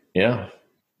 Yeah.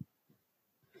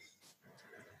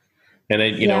 And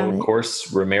then, of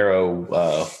course, Romero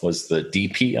was the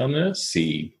DP on this.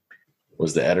 He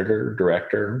was the editor,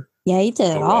 director. Yeah, he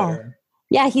did it all.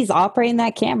 Yeah, he's operating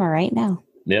that camera right now.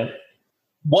 Yeah.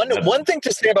 One thing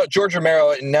to say about George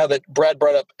Romero, and now that Brad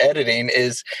brought up editing,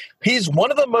 is he's one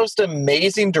of the most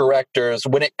amazing directors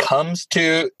when it comes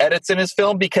to edits in his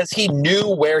film because he knew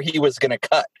where he was going to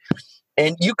cut.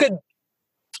 And you could,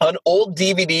 on old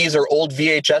DVDs or old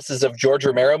VHSs of George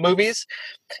Romero movies,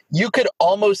 you could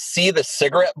almost see the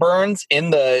cigarette burns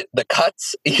in the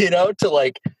cuts,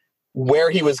 to where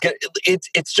he was getting.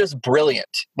 It's just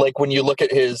brilliant. Like when you look at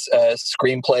his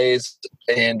screenplays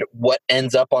and what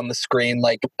ends up on the screen,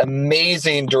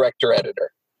 amazing director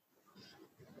editor.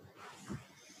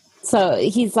 So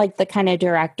he's like the kind of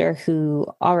director who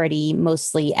already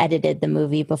mostly edited the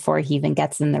movie before he even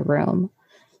gets in the room.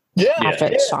 Yeah, after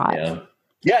it's shot.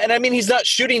 Yeah, and I mean, he's not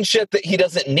shooting shit that he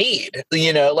doesn't need,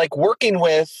 working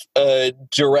with a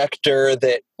director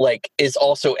that is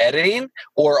also editing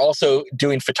or also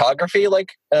doing photography,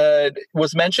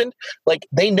 was mentioned,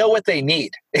 they know what they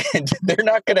need and they're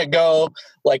not going to go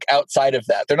outside of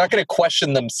that. They're not going to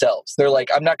question themselves. They're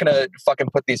I'm not going to fucking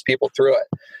put these people through it.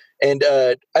 And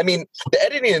I mean, the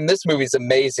editing in this movie is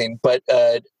amazing, but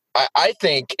I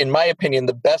think, in my opinion,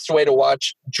 the best way to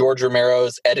watch George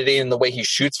Romero's editing and the way he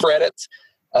shoots for edits,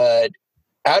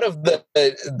 out of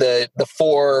the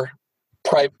four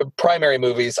primary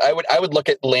movies, I would look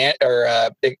at Day of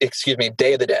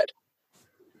the Dead.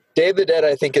 Day of the Dead,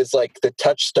 I think, is the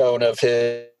touchstone of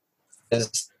his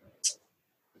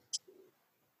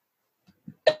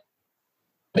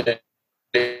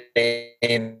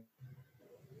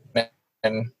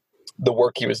and the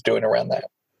work he was doing around that.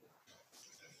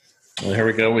 Well, here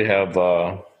we go. We have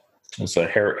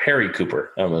Harry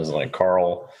Cooper. That was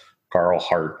Carl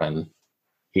Hartman.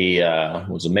 He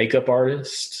was a makeup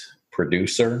artist,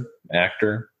 producer,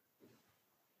 actor.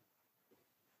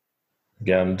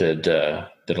 Again, did a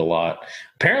lot.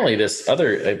 Apparently, this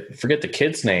other, I forget the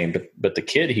kid's name, but the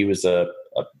kid, he was a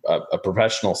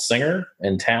professional singer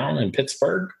in town in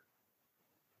Pittsburgh.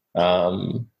 He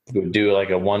would do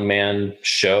a one-man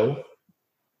show,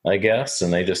 I guess,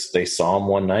 and they saw him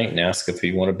one night and asked if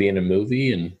he wanted to be in a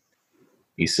movie, and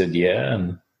he said yeah,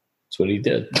 and that's what he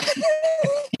did.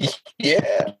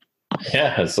 Yeah,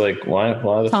 it's why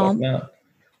the Tom. fuck not?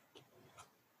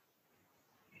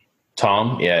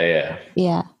 Tom, yeah,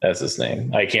 that's his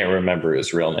name. I can't remember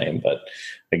his real name, but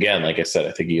again, like I said,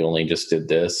 I think he only just did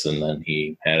this, and then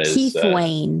he had his Keith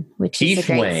Wayne, which is a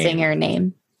great singer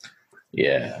name.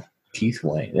 Yeah, Keith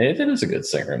Wayne. It is a good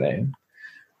singer name.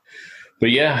 But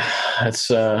yeah,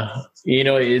 it's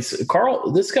it's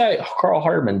Carl. This guy, Carl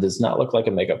Hartman, does not look like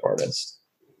a makeup artist.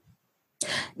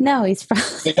 No, he's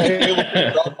probably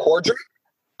Rob Corddry.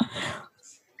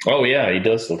 Oh yeah, he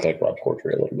does look like Rob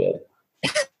Corddry a little bit.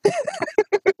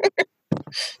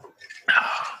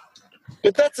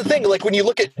 But that's the thing. Like when you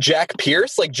look at Jack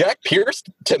Pierce,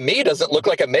 to me doesn't look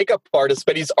like a makeup artist,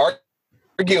 but he's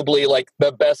arguably like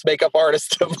the best makeup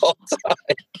artist of all time.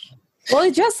 Well,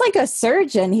 he's just like a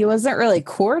surgeon. He wasn't really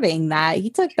courting that. He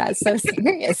took that so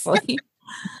seriously.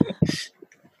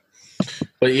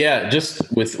 But yeah,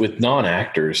 just with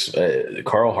non-actors,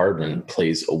 Carl Hardman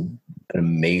plays an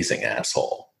amazing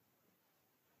asshole.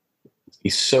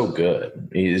 He's so good.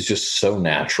 He's just so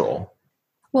natural.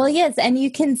 Well, he is. And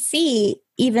you can see,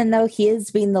 even though he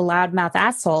is being the loudmouth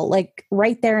asshole, like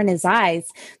right there in his eyes,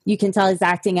 you can tell he's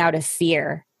acting out of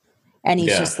fear and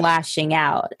he's just lashing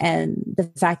out. And the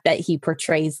fact that he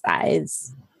portrays that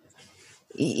is,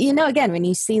 again, when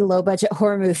you see low budget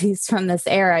horror movies from this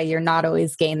era, you're not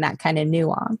always getting that kind of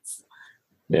nuance.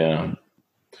 Yeah.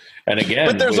 And again,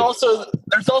 but there's also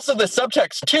the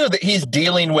subtext too, that he's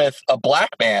dealing with a black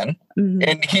man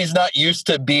and he's not used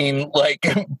to being like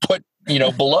put,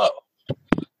 below.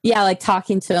 Yeah, like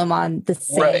talking to him on the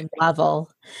same level.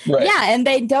 Right. Yeah, and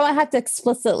they don't have to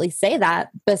explicitly say that,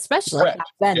 but especially back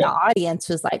then, the audience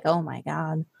was like, "Oh my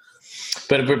god!"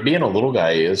 But being a little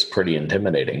guy is pretty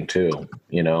intimidating too,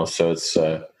 So it's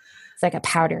like a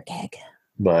powder keg.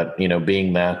 But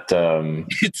being that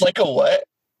it's like a what?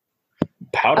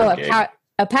 Powder keg.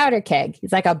 A powder keg.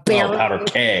 It's like a barrel. Oh, powder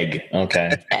keg.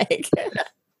 Okay.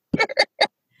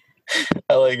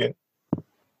 I like it.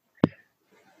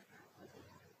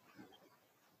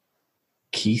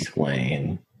 Keith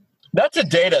Wayne. Not to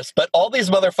date us, but all these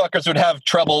motherfuckers would have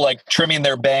trouble like trimming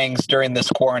their bangs during this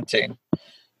quarantine.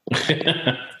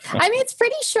 I mean, it's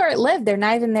pretty short-lived. They're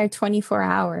not even there 24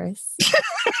 hours.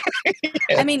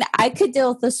 I mean, I could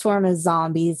deal with a swarm of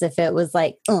zombies if it was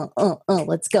like,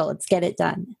 let's go, let's get it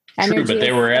done. True, but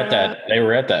they were at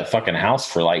that fucking house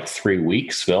for like 3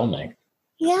 weeks filming.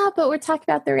 Yeah, but we're talking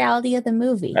about the reality of the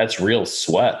movie. That's real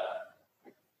sweat.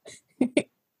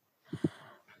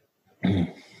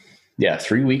 Yeah,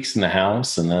 3 weeks in the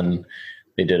house, and then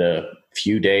they did a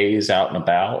few days out and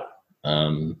about.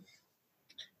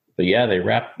 But yeah, they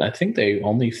wrapped. I think they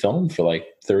only filmed for like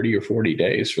 30 or 40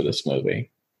 days for this movie,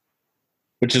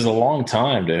 which is a long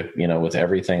time to, with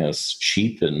everything as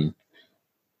cheap and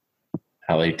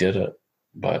how they did it.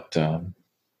 But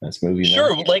this movie,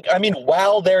 sure. Like, I mean,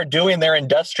 while they're doing their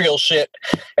industrial shit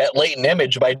at Latent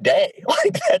Image by day,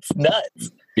 like that's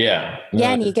nuts. Yeah.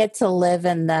 Yeah, and you get to live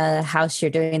in the house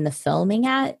you're doing the filming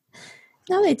at.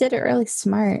 No, they did it really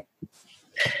smart.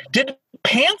 Did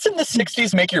pants in the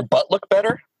 60s make your butt look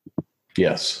better?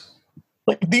 Yes.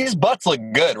 Like, these butts look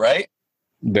good, right?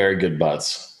 Very good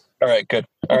butts. All right, good.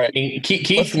 All right.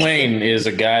 Keith Wayne is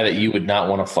a guy that you would not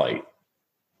want to fight.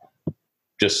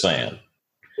 Just saying.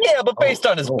 Yeah, but based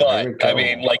on his butt, I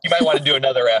mean, like, you might want to do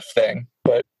another F thing,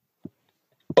 but.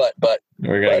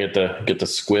 We're gonna get the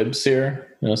squibs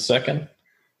here in a second.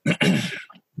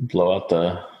 Blow out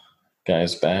the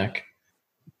guy's back.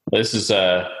 This is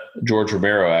George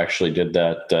Romero actually did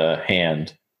that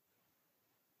hand.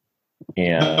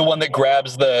 Yeah, the one that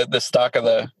grabs the stock of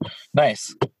the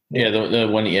nice. Yeah, the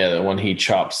one he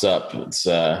chops up. It's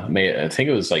I think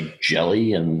it was like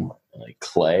jelly and like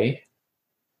clay.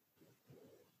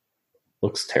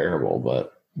 Looks terrible,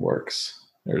 but works.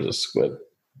 There's a squib.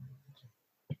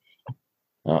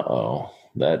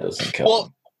 That doesn't kill.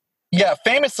 Well, yeah,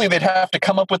 famously they'd have to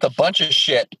come up with a bunch of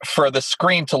shit for the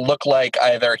screen to look like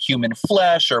either human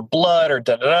flesh or blood or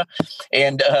da-da-da.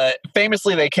 And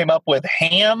famously they came up with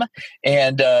ham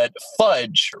and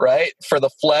fudge, right, for the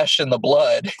flesh and the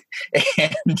blood.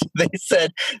 And they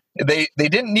said they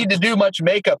didn't need to do much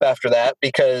makeup after that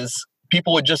because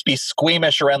people would just be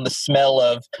squeamish around the smell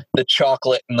of the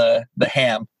chocolate and the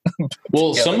ham.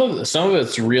 Well, some of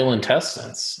it's real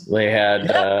intestines. They had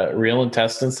real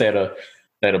intestines. They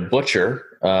had a butcher,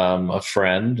 a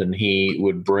friend, and he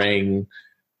would bring,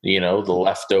 the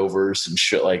leftovers and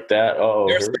shit like that. Oh,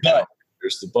 there's the butt.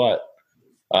 There's the butt.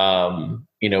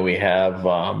 We have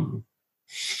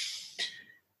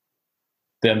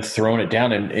them throwing it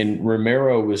down. And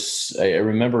Romero I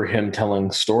remember him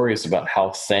telling stories about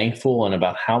how thankful and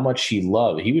about how much he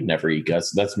loved. He would never eat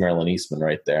guts. That's Marilyn Eastman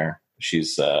right there.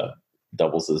 She's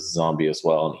doubles as a zombie as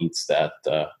well and eats that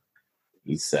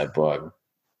bug.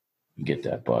 You get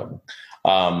that bug.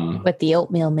 With the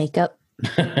oatmeal makeup.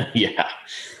 Yeah.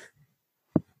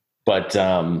 But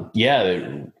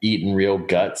they're eating real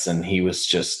guts, and he was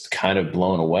just kind of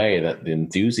blown away that the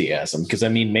enthusiasm. Because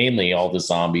mainly all the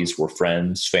zombies were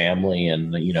friends, family,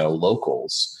 and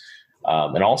locals,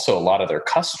 and also a lot of their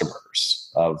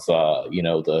customers of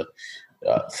the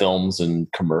films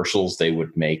and commercials they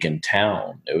would make in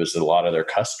town. It was a lot of their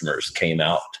customers came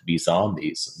out to be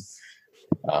zombies.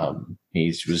 And He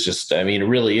was just, I mean, it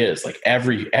really is like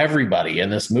everybody in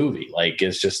this movie, like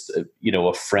is just,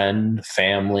 a friend,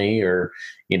 family, or,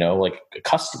 like a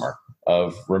customer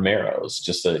of Romero's.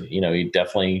 Just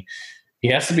he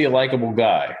has to be a likable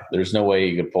guy. There's no way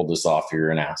you could pull this off.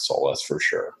 You're an asshole. That's for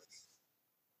sure.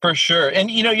 For sure. And,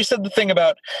 you said the thing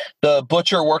about the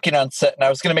butcher working on set, and I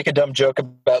was going to make a dumb joke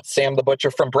about Sam the Butcher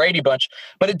from Brady Bunch,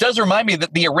 but it does remind me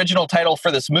that the original title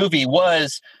for this movie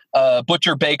was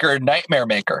Butcher Baker Nightmare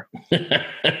Maker.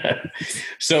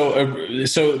 So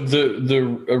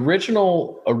the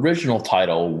original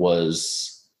title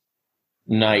was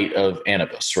Night of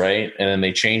Anubis, right? And then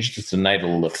they changed it to Night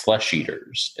of the Flesh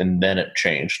Eaters, and then it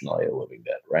changed Night of the Living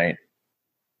Dead, right?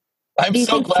 Do you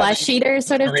think Flesh Eaters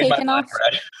sort of taken off?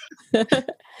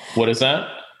 What is that?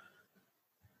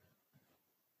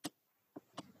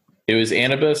 It was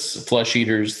Anubis, Flesh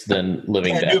Eaters, then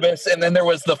Living Dead. Anubis, and then there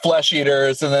was the Flesh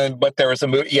Eaters, but there was a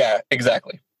movie. Yeah,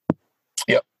 exactly.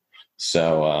 Yep.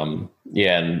 So,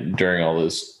 and during all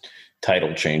those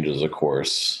title changes, of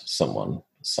course, someone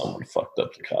fucked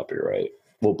up the copyright.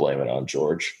 We'll blame it on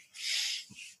George.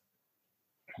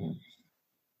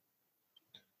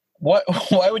 What?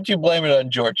 Why would you blame it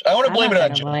on George? I want to blame it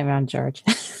on John. Blame it on George.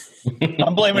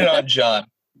 I'm blaming it on John.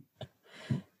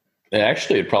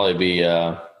 Actually, it'd probably be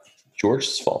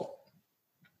George's fault.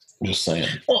 I'm just saying.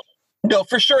 Well, no,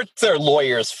 for sure it's their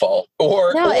lawyer's fault.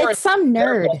 Or it's some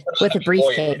nerd with a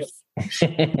briefcase.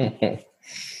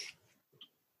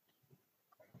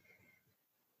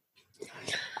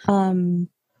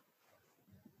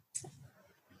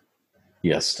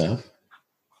 Yes, Steph.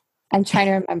 I'm trying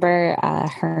to remember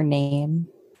her name.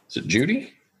 Is it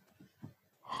Judy?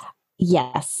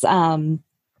 Yes.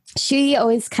 She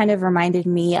always kind of reminded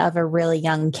me of a really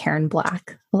young Karen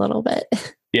Black a little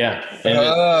bit. Yeah.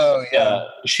 And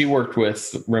she worked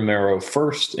with Romero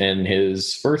first in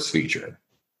his first feature.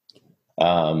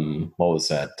 What was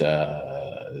that?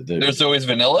 There's Always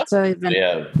Vanilla?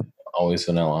 Yeah, Always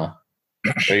Vanilla.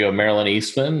 There you go. Marilyn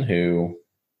Eastman, who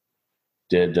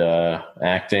did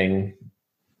acting,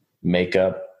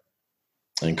 makeup,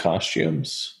 and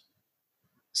costumes.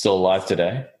 Still alive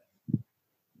today.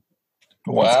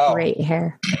 Wow. That's great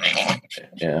hair.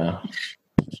 Yeah.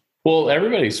 Well,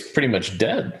 everybody's pretty much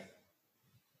dead.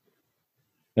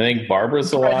 I think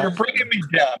Barbara's alive. You're bringing me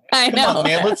down. I know. On,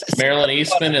 man. Marilyn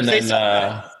Eastman, and then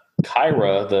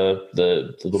Kyra,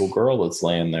 the little girl that's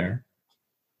laying there.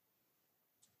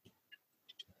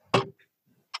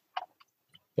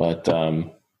 But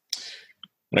and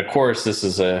of course, this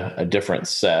is a different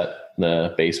set.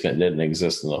 The basement didn't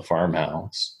exist in the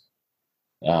farmhouse.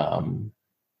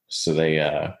 So they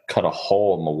cut a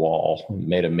hole in the wall,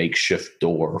 made a makeshift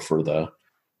door for the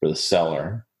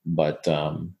cellar. But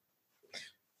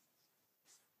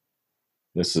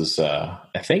this is, I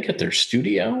think, at their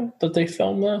studio that they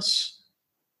filmed this.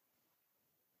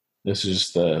 This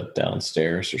is the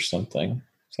downstairs or something,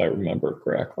 if I remember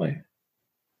correctly.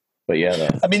 But yeah,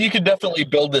 I mean, you could definitely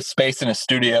build this space in a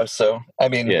studio. So, I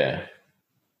mean, yeah.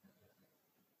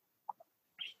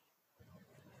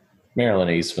 Marilyn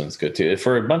Eastman's good too.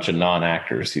 For a bunch of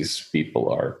non-actors, these people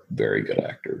are very good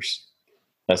actors.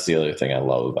 That's the other thing I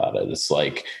love about it. It's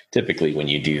like typically when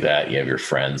you do that, you have your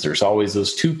friends. There's always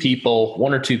those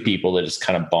one or two people that just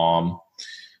kind of bomb.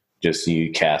 Just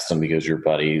you cast them because you're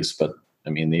buddies. But I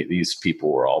mean, these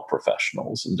people were all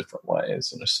professionals in different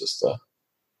ways, and it's just a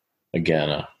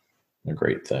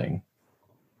great thing.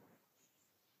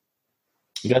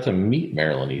 You got to meet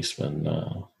Marilyn Eastman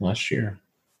last year.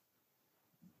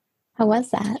 How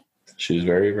was that? She was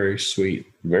very, very sweet.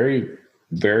 Very,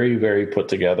 very, very put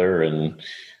together and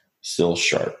still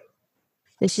sharp.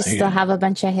 Does she still have a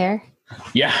bunch of hair?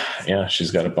 Yeah.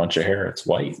 She's got a bunch of hair. It's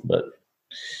white, but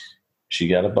she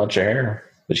got a bunch of hair.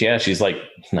 But yeah, she's like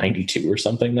 92 or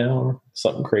something now, or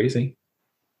something crazy.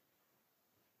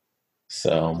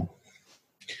 So,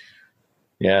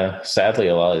 yeah, sadly,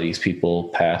 a lot of these people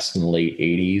passed in the late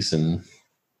 80s and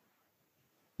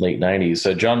late 90s.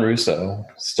 So John Russo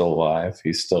still alive.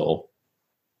 He still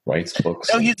writes books.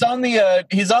 No, he's on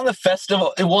the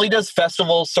festival. Well, he does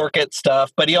festival circuit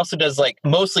stuff, but he also does like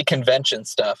mostly convention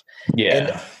stuff.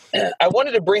 Yeah. And I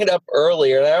wanted to bring it up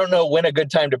earlier, and I don't know when a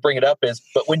good time to bring it up is,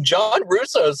 but when John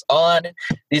Russo's on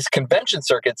these convention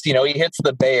circuits, he hits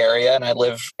the Bay Area, and I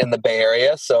live in the Bay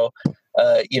Area. So,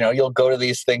 you'll go to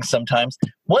these things sometimes.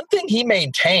 One thing he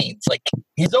maintains, like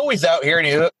he's always out here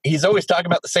and he's always talking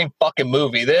about the same fucking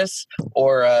movie, this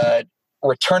or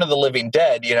Return of the Living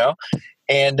Dead,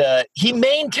 and he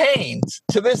maintains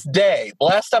to this day, the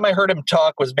last time I heard him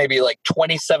talk was maybe like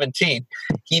 2017.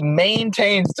 He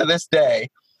maintains to this day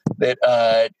that,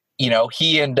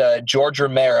 he and George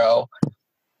Romero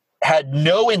had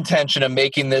no intention of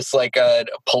making this like a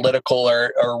political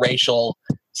or racial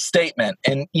statement.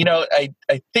 And, you know, I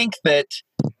think that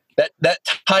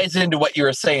ties into what you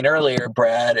were saying earlier,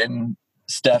 Brad and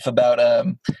Steph, about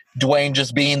Dwayne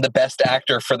just being the best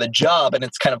actor for the job. And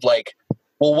it's kind of like,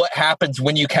 well, what happens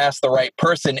when you cast the right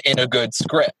person in a good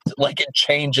script? Like, it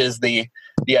changes the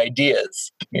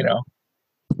ideas, you know?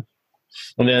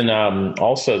 And then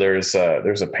also there's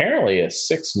apparently a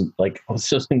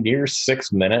near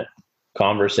 6 minute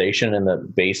conversation in the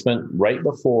basement right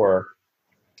before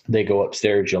they go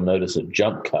upstairs. You'll notice a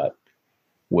jump cut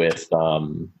with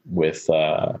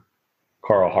Carl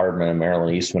Hardman and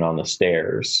Marilyn Eastman on the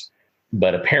stairs.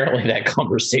 But apparently that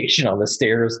conversation on the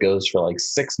stairs goes for like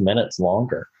 6 minutes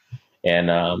longer.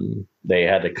 And they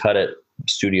had to cut it,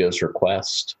 studio's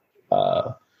request.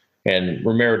 And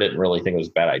Romero didn't really think it was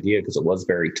a bad idea because it was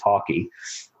very talky,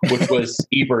 which was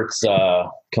Ebert's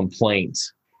complaint.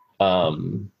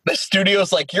 The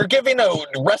studio's like, you're giving a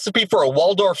recipe for a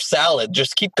Waldorf salad.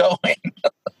 Just keep going.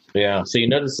 Yeah. So you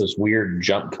notice this weird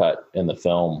jump cut in the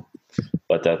film,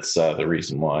 but that's the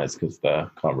reason why. It's because the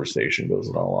conversation goes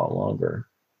on a lot longer,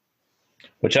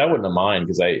 which I wouldn't have mind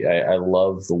because I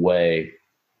love the way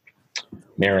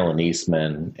Marilyn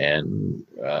Eastman and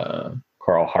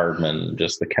Carl Hardman,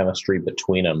 just the chemistry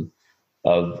between them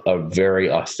of a very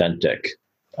authentic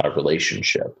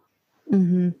relationship.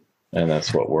 Mm-hmm. And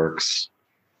that's what works.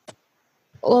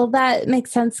 Well, that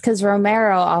makes sense because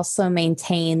Romero also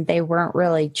maintained they weren't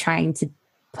really trying to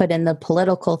put in the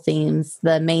political themes.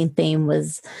 The main theme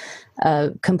was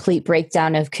a complete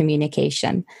breakdown of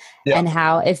communication, and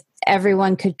how if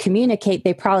everyone could communicate,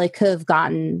 they probably could have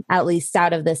gotten at least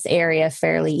out of this area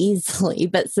fairly easily.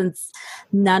 But since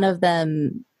none of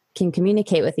them can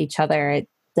communicate with each other, it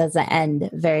doesn't end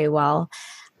very well.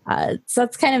 So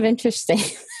it's kind of interesting.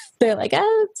 They're like,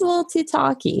 oh, it's a little too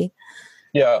talky.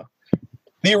 Yeah.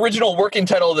 The original working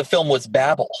title of the film was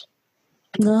Babel.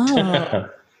 Oh.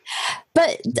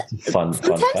 But sometimes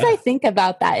I think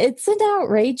about that. It's an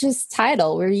outrageous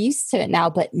title. We're used to it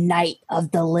now, but Night of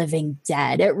the Living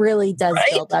Dead. It really does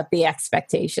build up the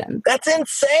expectation. That's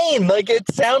insane. Like,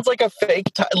 it sounds like a fake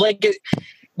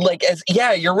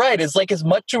you're right. It's like as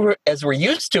much as we're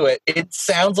used to it, it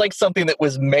sounds like something that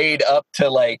was made up to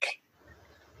like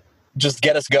just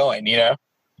get us going, you know?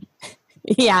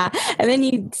 Yeah. And then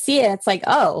you see it, it's like,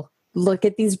 oh, look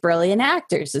at these brilliant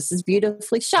actors. This is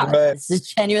beautifully shot. Right. This is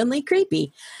genuinely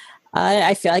creepy.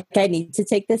 I feel like I need to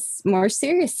take this more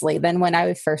seriously than when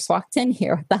I first walked in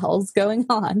here. What the hell's going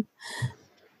on?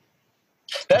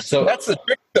 That's the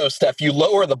trick, though, Steph. You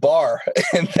lower the bar.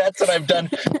 And that's what I've done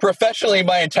professionally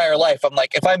my entire life. I'm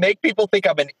like, if I make people think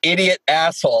I'm an idiot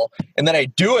asshole and then I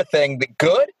do a thing that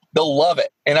good, they'll love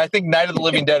it. And I think Night of the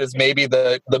Living Dead is maybe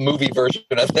the movie version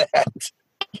of that.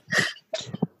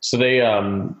 So they,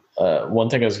 one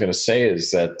thing I was going to say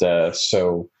is that,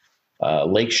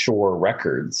 Lakeshore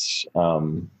Records,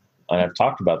 and I've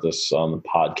talked about this on the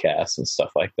podcast and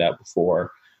stuff like that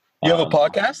before. You have a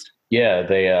podcast? Yeah,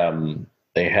 they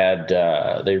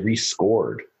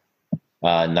rescored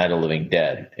Night of the Living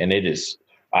Dead, and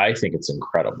I think it's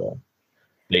incredible.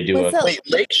 They do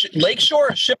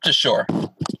Lakeshore or Ship to Shore?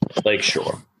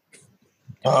 Lakeshore.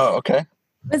 Oh, okay.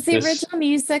 Was the original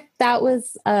music that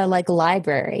was like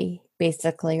library,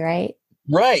 basically, right?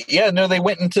 Right. Yeah. No, they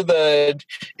went into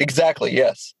exactly.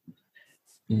 Yes.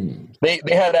 Mm. They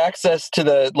had access to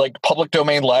the like public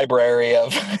domain library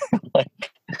of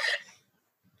like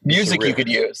music you could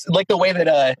use, like the way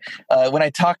that when I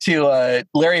talked to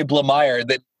Larry Blomeyer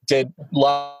that did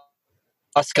La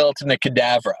Skeleton and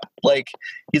Cadavra, like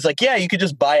he's like, yeah, you could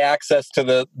just buy access to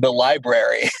the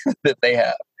library that they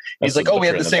have. He's like, oh, we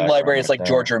have the same library as like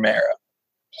George Romero.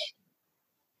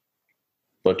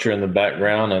 Butcher in the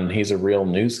background, and he's a real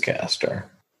newscaster.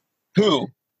 Who?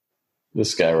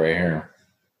 This guy right here.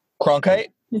 Cronkite?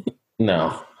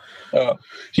 No. Oh.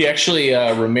 He actually,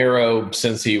 Romero,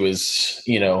 since he was,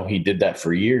 he did that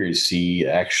for years, he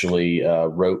actually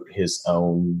wrote his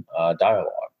own dialogue.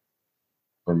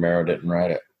 Romero didn't write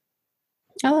it.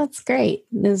 Oh, that's great.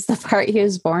 This is the part he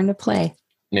was born to play.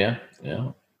 Yeah,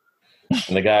 yeah.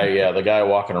 And the guy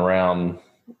walking around,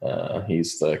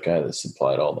 he's the guy that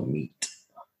supplied all the meat.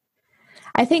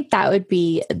 I think that would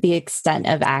be the extent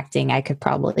of acting I could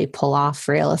probably pull off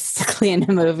realistically in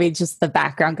a movie. Just the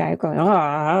background guy going,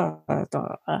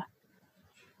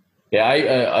 Yeah,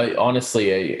 I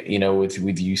honestly,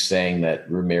 with you saying that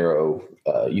Romero,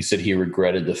 you said he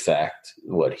regretted the fact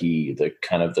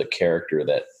the character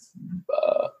that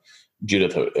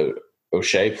Judith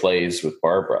O'Shea plays with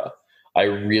Barbara. I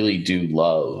really do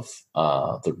love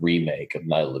the remake of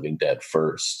Night of the Living Dead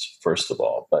first of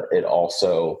all, but it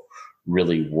also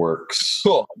really works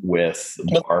Cool. with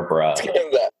Barbara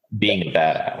being a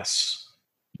badass.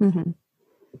 Mm-hmm.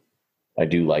 I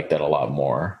do like that a lot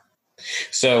more.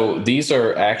 So these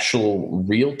are actual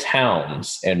real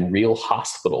towns and real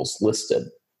hospitals listed.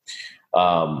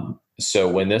 So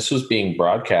when this was being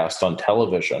broadcast on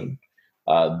television,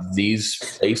 these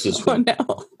places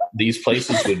these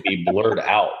places would be blurred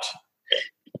out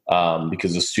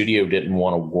because the studio didn't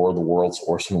want a War of the Worlds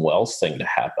Orson Welles thing to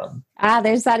happen.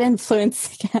 There's that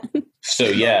influence again.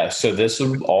 So this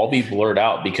would all be blurred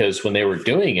out because when they were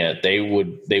doing it,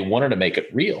 they wanted to make it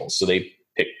real. So they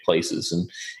picked places in,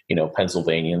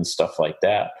 Pennsylvania and stuff like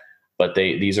that. But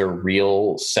these are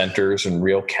real centers and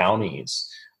real counties.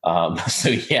 When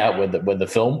the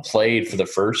film played for the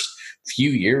first few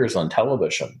years on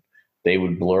television, they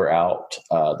would blur out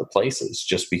the places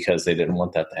just because they didn't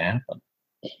want that to happen.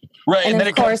 Right, and then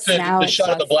it comes to the shot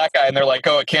of the black guy, and they're like,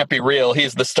 "Oh, it can't be real.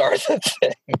 He's the star of the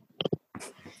thing."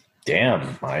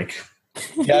 Damn, Mike.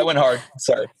 Yeah, I went hard.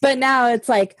 Sorry. But now it's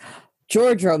like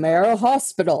George Romero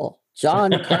Hospital,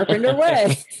 John Carpenter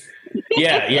Way.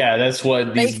 Yeah, that's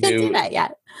what these do that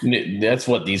yet. That's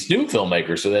what these new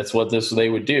filmmakers. So that's what they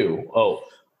would do. Oh,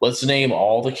 let's name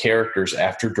all the characters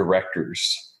after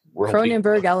directors.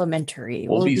 Cronenberg Elementary.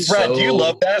 Brad, do you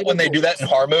love that when they do that in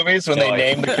horror movies? When they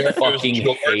name the characters fucking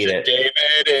George hate and it.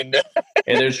 David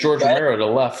and there's George Romero to the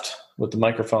left with the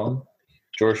microphone.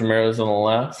 George Romero's on the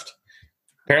left.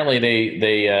 Apparently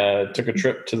they took a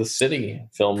trip to the city,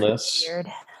 filmed this. Weird.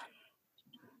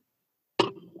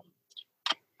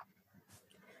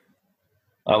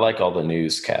 I like all the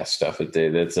newscast stuff.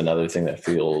 That's another thing that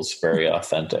feels very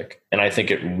authentic. And I think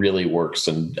it really works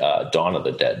in Dawn of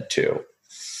the Dead too.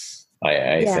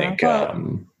 I think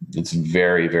it's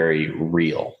very, very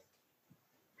real.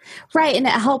 Right. And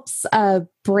it helps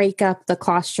break up the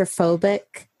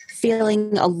claustrophobic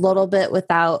feeling a little bit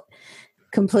without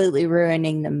completely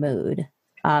ruining the mood.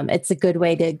 It's a good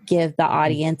way to give the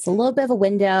audience a little bit of a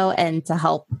window and to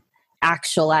help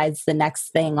actualize the next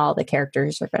thing all the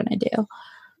characters are going to do.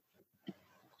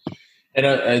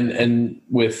 And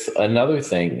with another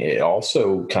thing, it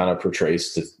also kind of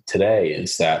portrays today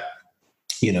is that,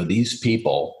 these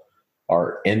people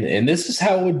are, and this is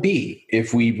how it would be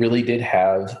if we really did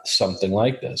have something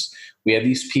like this. We have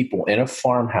these people in a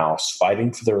farmhouse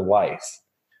fighting for their life,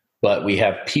 but we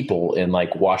have people in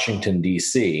like Washington,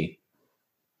 D.C.,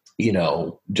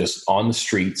 just on the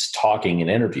streets talking and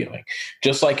interviewing,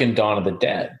 just like in Dawn of the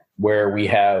Dead, where we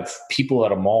have people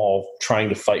at a mall trying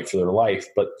to fight for their life,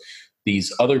 but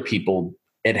these other people,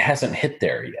 it hasn't hit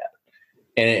there yet.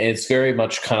 And it's very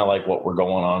much kind of like what we're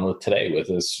going on with today with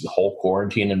this whole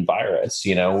quarantine and virus.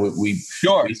 We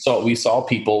saw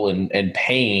people in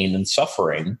pain and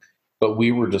suffering, but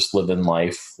we were just living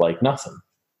life like nothing.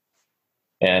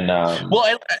 And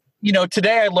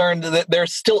today I learned that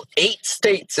there's still 8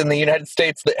 states in the United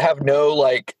States that have no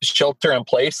like shelter in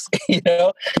place.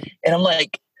 And I'm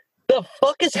like, the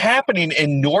fuck is happening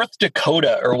in North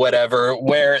Dakota or whatever,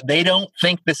 where they don't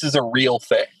think this is a real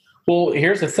thing? Well,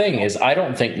 here's the thing is I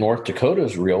don't think North Dakota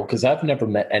is real because I've never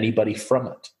met anybody from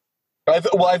it.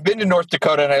 I've been to North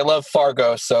Dakota and I love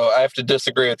Fargo, so I have to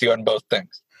disagree with you on both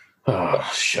things. Oh,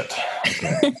 shit.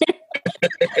 Okay.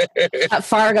 That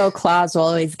Fargo clause will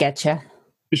always get you.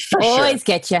 Always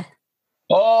get you.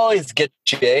 Always get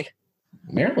you.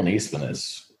 Marilyn Eastman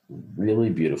is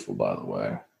really beautiful, by the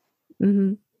way.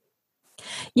 Mm-hmm.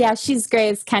 Yeah, she's great.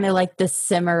 It's kind of like the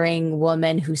simmering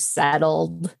woman who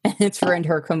settled and it's ruined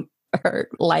her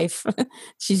life.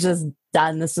 She's just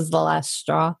done. This is the last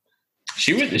straw.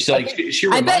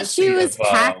 I bet she was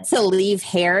packed to leave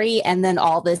Harry, and then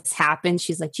all this happened.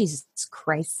 She's like, Jesus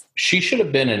Christ. She should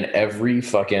have been in every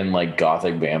fucking like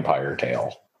gothic vampire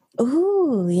tale.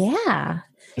 Ooh, yeah.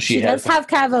 She does have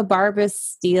kind of a Barbara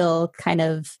Steele kind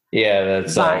of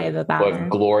that's vibe about what her.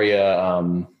 Gloria,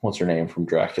 what's her name from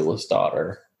Dracula's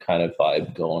Daughter kind of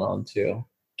vibe going on too.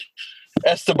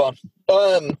 Esteban.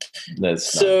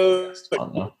 That's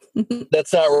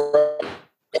not right.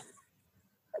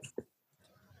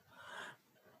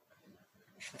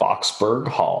 Foxburg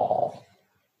Hall.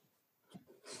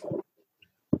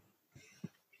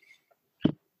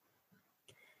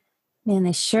 Man,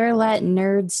 they sure let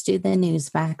nerds do the news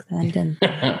back then, didn't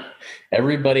they?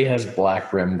 Everybody has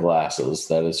black rim glasses,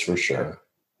 that is for sure.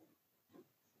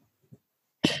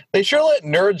 They sure let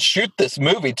nerds shoot this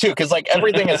movie too, because like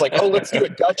everything is like, oh, let's do a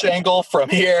Dutch angle from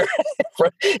here.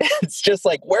 It's just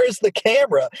like, where's the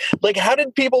camera? Like, how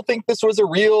did people think this was a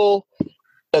real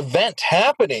event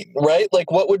happening, right?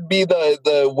 Like, what would be the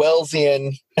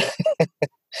Wellesian?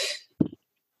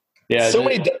 Yeah, so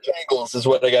many Dutch angles is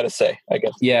what I got to say, I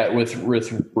guess. Yeah, with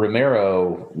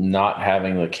Romero not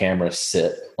having the camera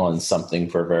sit on something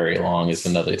for very long is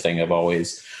another thing I've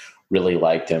always really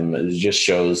liked him. It just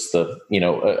shows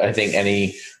I think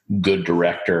any good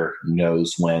director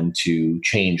knows when to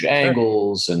change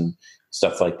angles and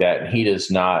stuff like that. And he does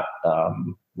not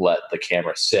let the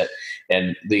camera sit.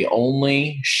 And the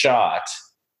only shot,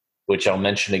 which I'll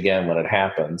mention again when it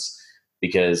happens,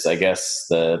 because I guess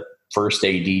the first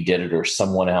AD did it or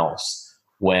someone else,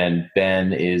 when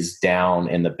Ben is down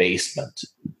in the basement,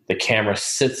 the camera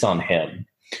sits on him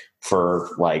for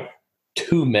like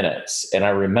 2 minutes. And I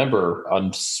remember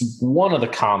on one of the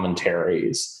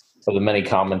commentaries, of the many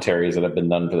commentaries that have been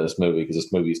done for this movie, because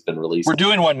this movie's been released. We're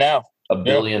doing one now. A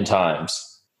billion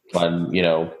times on,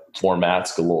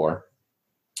 formats galore,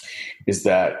 is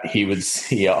that he would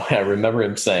see, I remember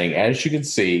him saying, as you can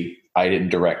see, I didn't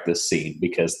direct this scene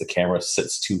because the camera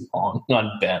sits too long on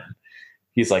Ben.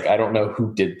 He's like, I don't know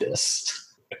who did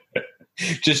this.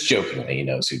 Just jokingly, he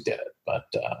knows who did it, but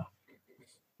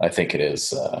I think it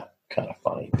is kind of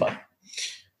funny. But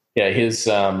yeah, his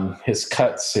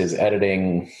cuts, his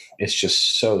editing is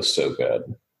just so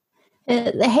good.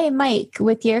 Hey, Mike,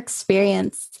 with your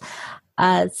experience,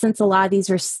 since a lot of these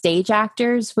were stage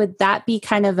actors, would that be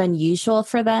kind of unusual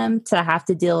for them to have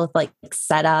to deal with like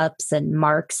setups and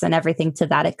marks and everything to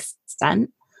that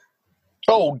extent?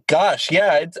 Oh gosh,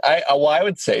 yeah. I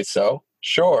would say so.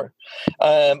 Sure.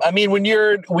 I mean, when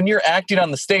you're acting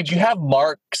on the stage, you have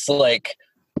marks like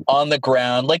on the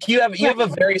ground. Like you have a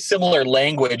very similar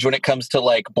language when it comes to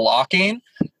like blocking,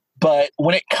 but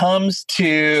when it comes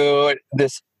to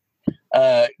this.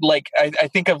 I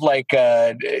think of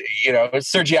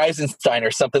Sergei Eisenstein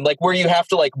or something, like where you have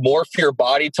to like morph your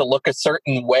body to look a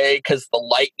certain way because the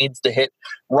light needs to hit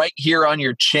right here on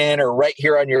your chin or right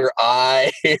here on your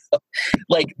eye.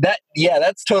 Like that. Yeah,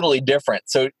 that's totally different.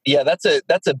 So yeah, that's a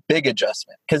big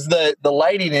adjustment because the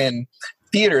lighting in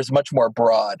theater is much more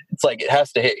broad. It's like it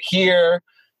has to hit here.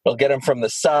 It'll get them from the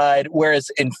side. Whereas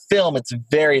in film, it's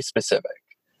very specific.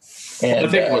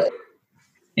 And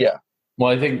Well,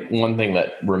 I think one thing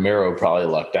that Romero probably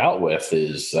lucked out with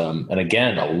is, and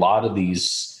again, a lot of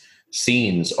these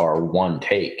scenes are one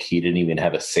take. He didn't even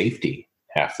have a safety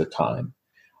half the time.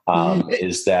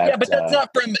 Is that? Yeah, but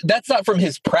that's not from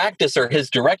his practice or his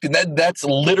directing. That's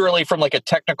literally from like a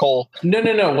technical.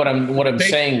 No. What I'm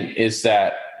saying is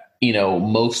that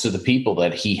most of the people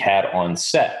that he had on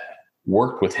set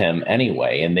worked with him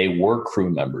anyway, and they were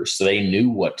crew members, so they knew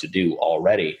what to do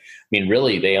already. I mean,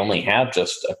 really, they only have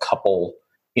just a couple,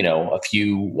 a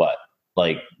few,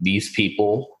 like these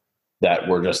people that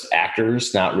were just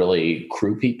actors, not really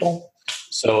crew people.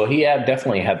 So he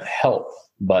definitely had help,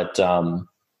 but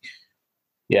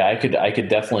yeah, I could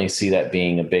definitely see that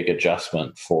being a big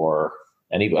adjustment for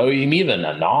anybody, even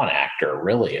a non-actor,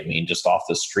 really. I mean, just off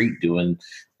the street doing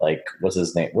like, what's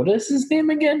his name? What is his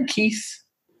name again? Keith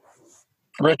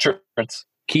Richards.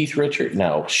 Keith Richard?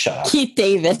 No, shut up. Keith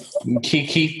David.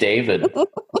 Keith David.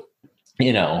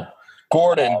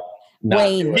 Gordon.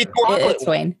 Wayne. It's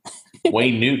Wayne.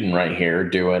 Wayne Newton right here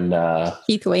doing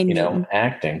Keith Wayne Newton.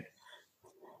 Acting.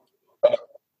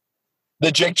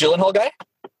 The Jake Gyllenhaal guy?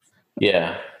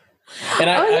 Yeah. And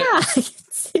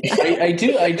I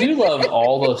do love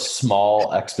all the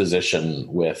small exposition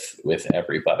with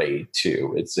everybody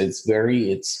too. It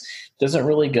doesn't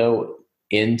really go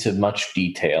into much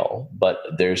detail, but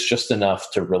there's just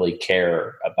enough to really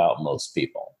care about most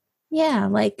people. Yeah,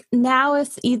 like now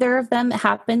if either of them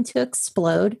happen to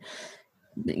explode,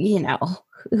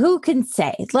 who can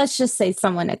say? Let's just say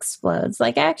someone explodes.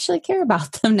 Like I actually care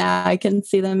about them now. I can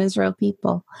see them as real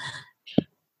people.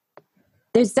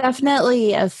 There's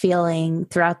definitely a feeling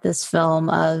throughout this film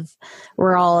of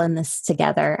we're all in this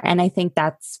together. And I think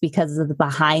that's because of the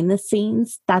behind the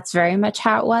scenes. That's very much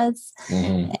how it was.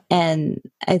 Mm-hmm. And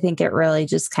I think it really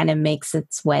just kind of makes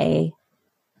its way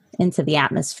into the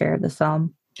atmosphere of the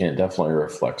film. Yeah, it definitely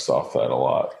reflects off that a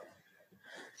lot.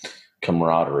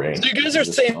 Camaraderie. So you guys are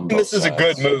saying this is a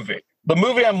good movie. The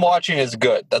movie I'm watching is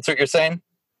good. That's what you're saying?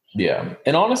 Yeah.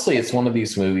 And honestly, it's one of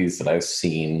these movies that I've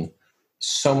seen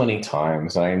so many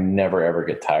times, and I never ever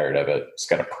get tired of it. It's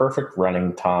got a perfect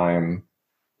running time.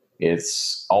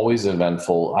 It's always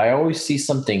eventful. I always see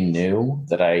something new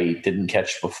that I didn't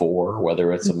catch before,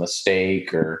 whether it's a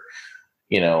mistake or,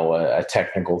 a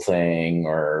technical thing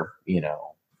or,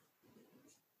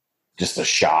 just a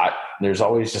shot. There's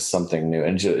always just something new,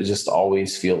 and it just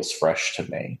always feels fresh to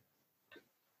me.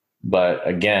 But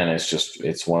again,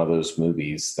 it's one of those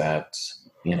movies that,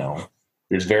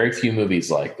 there's very few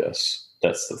movies like this.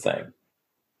 That's the thing.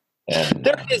 And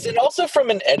there is, and also from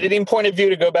an editing point of view,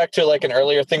 to go back to like an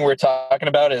earlier thing we were talking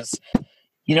about is,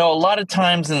 you know, a lot of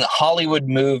times in Hollywood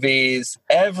movies,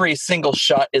 every single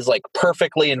shot is like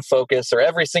perfectly in focus, or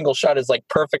every single shot is like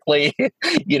perfectly,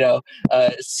 you know,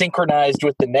 synchronized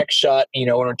with the next shot, you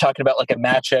know, when we're talking about like a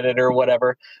match edit or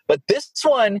whatever. But this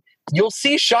one, you'll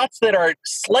see shots that are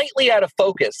slightly out of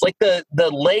focus. Like the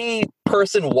lay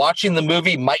person watching the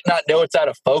movie might not know it's out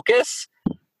of focus,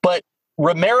 but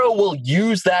Romero will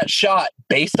use that shot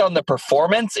based on the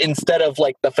performance instead of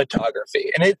like the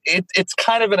photography. And it's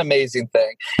kind of an amazing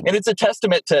thing. And it's a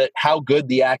testament to how good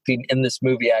the acting in this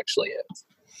movie actually is.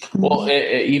 Well,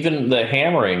 even the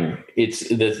hammering,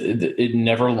 it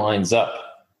never lines up.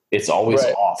 It's always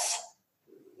off.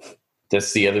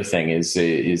 That's the other thing is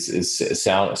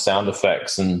sound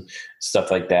effects and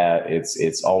stuff like that.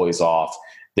 It's always off.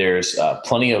 There's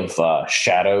plenty of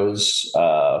shadows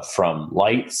from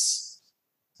lights.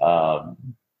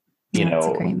 You That's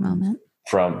know, a great moment.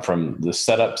 From the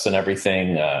setups and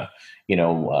everything,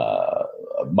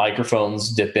 microphones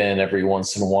dip in every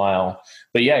once in a while.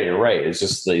 But yeah, you're right. It's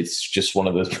just one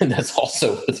of those. That's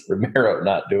also with Romero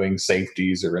not doing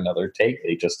safeties or another take.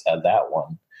 They just had that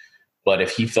one. But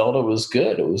if he felt it was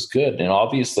good, it was good, and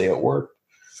obviously it worked.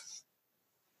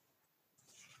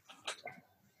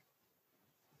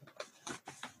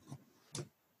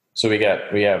 So we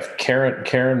have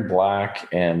Karen Black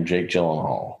and Jake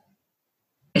Gyllenhaal.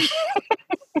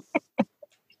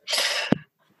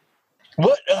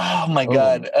 What? Oh my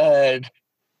God!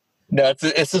 No,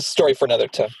 it's a story for another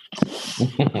time.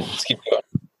 Let's keep going.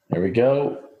 There we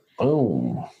go.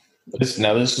 Boom. This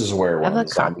is where one of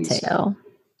the zombies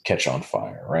catch on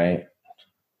fire, right?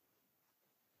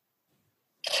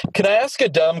 Can I ask a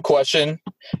dumb question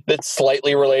that's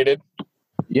slightly related?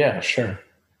 Yeah, sure.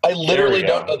 I literally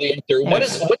don't know the answer.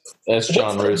 That's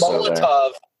John Russo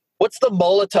there. What's the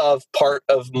Molotov part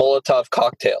of Molotov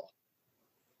cocktail?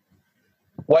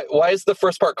 Why is the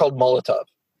first part called Molotov?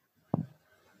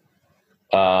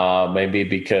 Maybe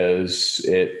because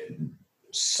it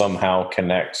somehow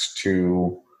connects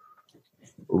to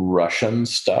Russian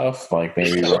stuff. Like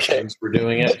maybe Russians were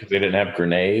doing it because they didn't have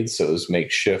grenades, so it was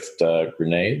makeshift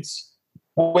grenades.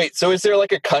 Wait, so is there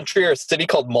like a country or a city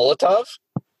called Molotov?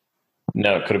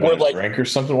 No, it could have been a drink or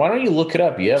something. Why don't you look it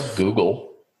up? You have Google.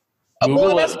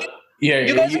 Google it. Yeah,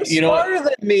 you guys are smarter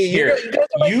than me. Here, you guys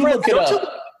are my you friends. look it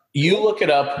up. You look it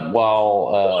up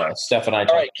while Steph and I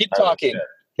talk. All right, keep talking.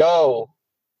 Go.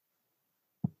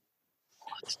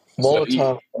 Molotov.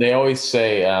 So they always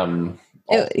say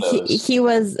it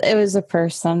was a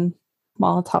person.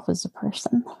 Molotov is a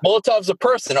person. Molotov's a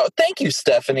person. Oh, thank you,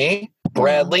 Stephanie.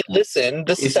 Bradley, listen,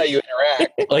 this is how you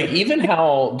interact. Like even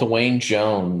how Dwayne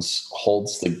Jones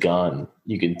holds the gun,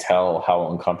 you can tell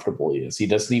how uncomfortable he is. He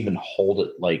doesn't even hold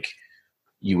it like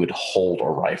you would hold a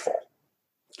rifle.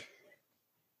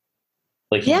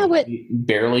 Like he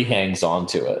barely hangs on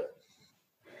to it.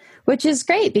 Which is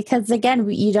great because, again,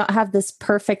 you don't have this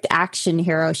perfect action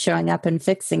hero showing up and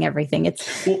fixing everything.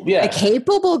 It's a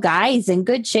capable guy. He's in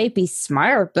good shape. He's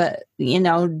smart, but,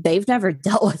 they've never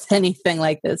dealt with anything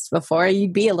like this before.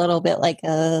 You'd be a little bit like,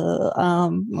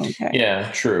 okay.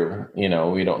 Yeah, true. We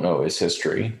don't know his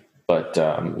history. But,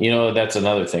 that's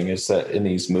another thing is that in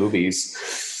these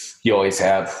movies, you always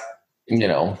have,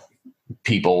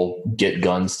 people get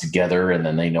guns together and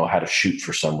then they know how to shoot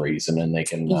for some reason and they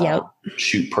can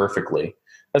shoot perfectly.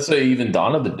 That's why even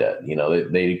Dawn of the Dead,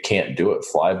 they can't do it.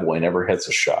 Flyboy never hits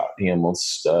a shot. He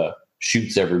almost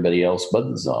shoots everybody else but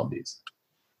the zombies.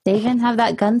 They even have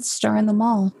that gun store in the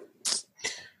mall.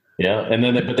 Yeah, and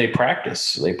then but they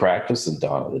practice. They practice in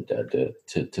Dawn of the Dead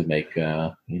to make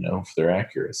for their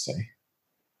accuracy.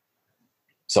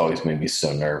 It's always made me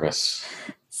so nervous.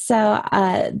 So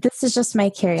this is just my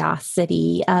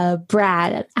curiosity.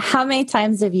 Brad, how many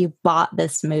times have you bought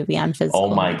this movie on physical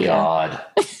media? Oh, my God.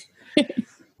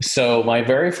 So my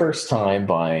very first time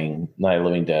buying Night of the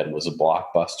Living Dead was a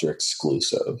Blockbuster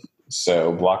exclusive.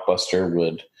 So Blockbuster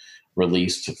would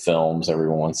release films every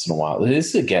once in a while.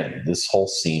 This whole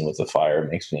scene with the fire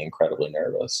makes me incredibly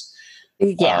nervous.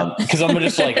 Yeah. Because I'm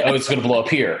just like, it's going to blow up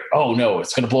here. Oh, no,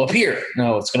 it's going to blow up here.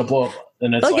 No, it's going to blow up.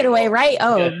 And it's they'll get away, right?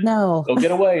 Oh, no. They'll get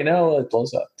away. No, it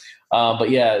blows up. But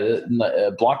yeah,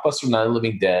 Blockbuster Night of the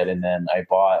Living Dead. And then I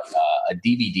bought a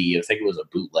DVD. I think it was a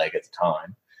bootleg at the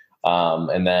time.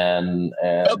 And then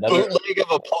a bootleg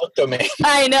of a public domain.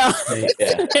 I know.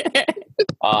 Yeah.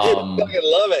 I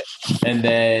love it. And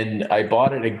then I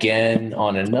bought it again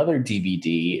on another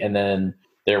DVD. And then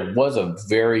there was a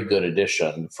very good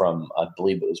edition from, I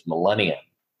believe it was Millennium.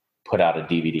 put out a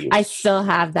DVD. I still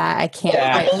have that. I can't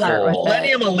Yeah, quite part with it.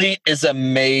 Millennium Elite is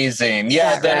amazing.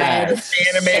 Yeah, the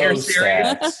animator So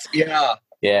series. Yeah.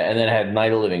 Yeah, and then it had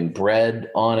Night of Living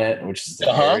Bread on it, which is the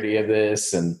parody of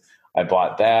this, and I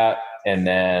bought that, and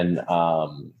then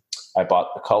I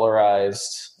bought the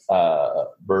colorized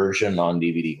version on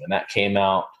DVD when that came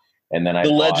out, and then the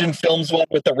Legend Films one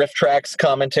with the riff tracks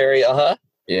commentary.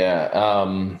 Yeah.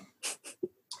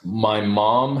 My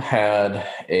mom had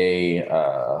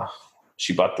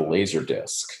she bought the laser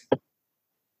disc.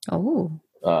 Oh.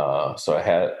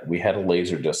 So we had a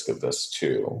laser disc of this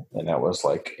too, and that was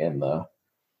like in the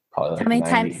probably like how many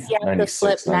times do you have to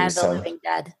flip Night of the Living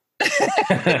Dead?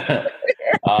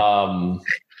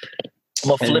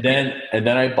 And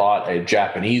then I bought a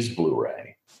Japanese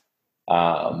Blu-ray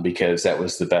because that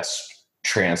was the best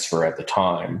transfer at the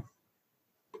time.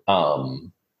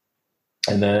 And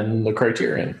then the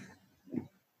Criterion.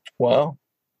 Wow.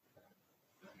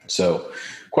 So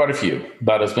quite a few,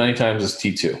 about as many times as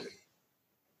T2.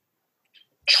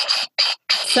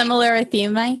 Similar with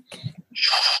you, Mike?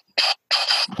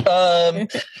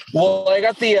 Well, I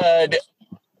got the,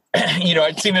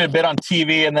 I'd seen it a bit on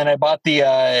TV, and then I bought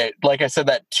the, like I said,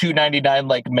 that $2.99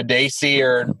 like Medici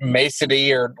or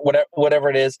Macity or whatever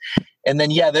it is. And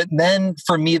then, then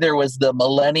for me, there was the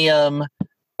Millennium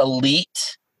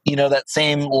Elite, that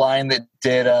same line that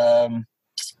did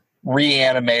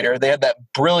Reanimator. They had that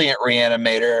brilliant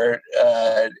Reanimator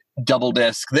double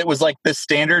disc that was like the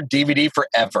standard DVD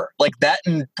forever. Like that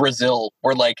in Brazil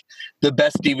were like the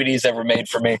best DVDs ever made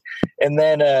for me. And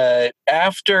then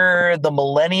after the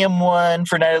Millennium one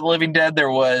for Night of the Living Dead,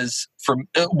 there was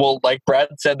like Brad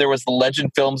said, there was the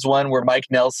Legend Films one where Mike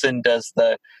Nelson does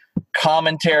the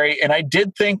commentary. And I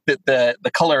did think that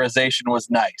the colorization was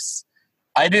nice.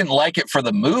 I didn't like it for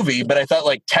the movie, but I thought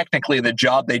like technically the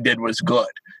job they did was good.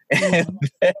 And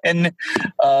then,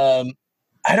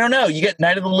 I don't know, you get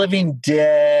Night of the Living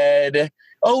Dead.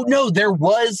 Oh no, there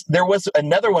was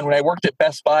another one when I worked at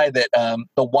Best Buy that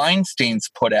the Weinsteins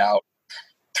put out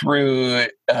through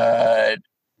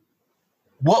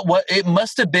what it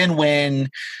must have been when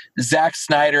Zack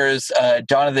Snyder's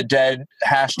Dawn of the Dead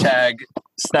 #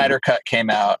 Snyder Cut came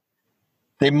out.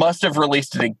 They must have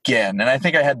released it again, and I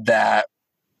think I had that.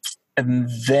 And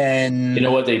then you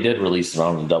know what, they did release it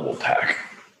on a double pack.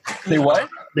 They what?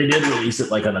 They did release it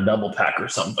like on a double pack or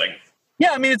something.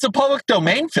 Yeah, I mean, it's a public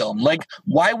domain film. Like,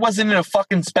 why wasn't it a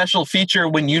fucking special feature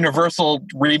when Universal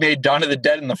remade Dawn of the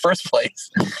Dead in the first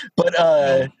place? But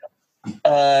I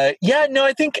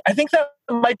think that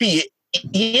might be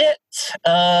it.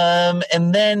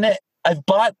 And then I've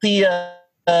bought the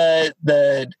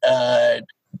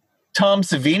Tom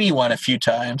Savini one a few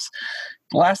times.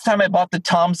 Last time I bought the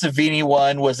Tom Savini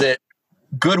one was at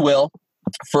Goodwill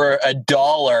for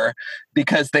 $1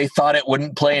 because they thought it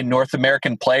wouldn't play in North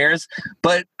American players,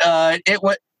 but it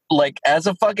was like as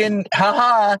a fucking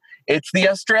haha, it's the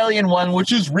Australian one,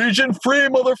 which is region free,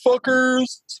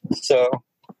 motherfuckers. So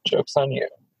joke's on you.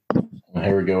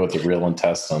 Here we go with the real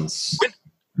intestines.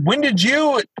 When did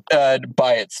you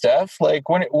buy it, Steph? Like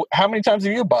how many times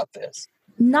have you bought this?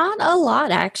 Not a lot,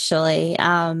 actually,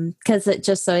 because it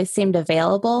just always seemed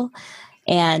available.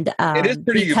 And it is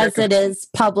because it is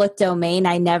public domain,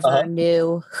 I never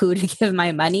knew who to give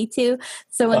my money to.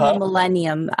 So when the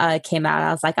Millennium came out,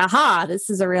 I was like, aha,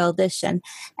 this is a real edition.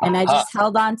 And I just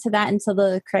held on to that until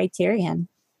the Criterion.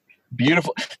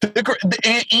 Beautiful.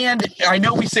 And I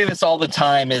know we say this all the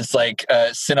time is like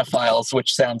cinephiles,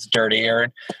 which sounds dirty,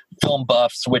 or film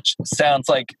buffs, which sounds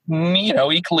like,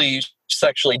 equally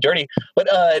sexually dirty. But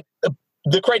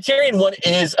the Criterion one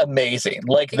is amazing.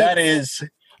 Like that is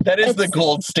the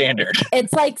gold standard.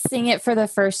 It's like seeing it for the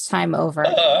first time over.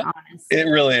 Honestly. It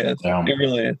really is. It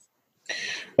really is.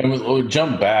 And we'll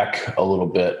jump back a little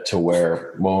bit to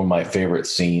where one of my favorite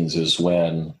scenes is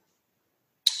when,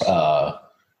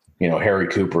 Harry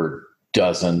Cooper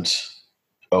doesn't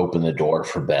open the door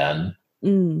for Ben.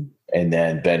 Mm. And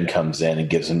then Ben comes in and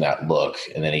gives him that look,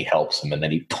 and then he helps him, and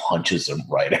then he punches him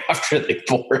right after they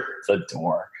board the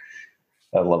door.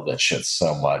 I love that shit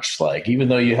so much. Like, even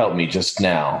though you helped me just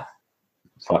now,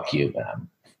 fuck you, man.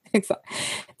 It's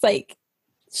like,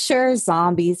 sure,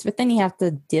 zombies, but then you have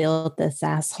to deal with this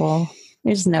asshole.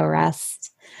 There's no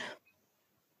rest.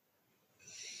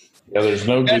 Yeah, there's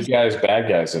no good guys, bad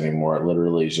guys anymore. It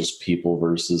literally is just people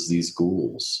versus these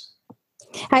ghouls.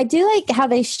 I do like how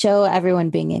they show everyone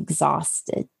being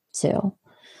exhausted, too.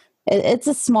 It's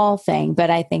a small thing, but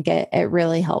I think it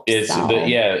really helps. It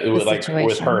was like situation.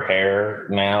 With her hair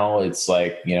now, it's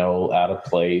like, out of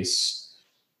place.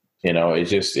 It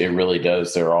really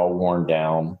does. They're all worn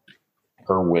down.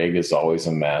 Her wig is always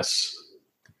a mess.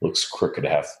 looks crooked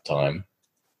half the time.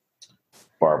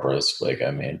 Barbara's wig,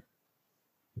 I mean.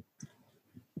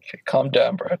 Okay, calm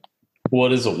down, Brad.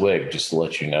 What is a wig? Just to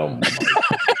let you know.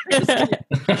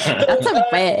 That's a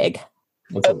wig.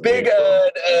 A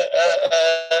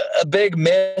big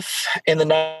myth in the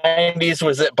 90s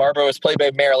was that Barbara was played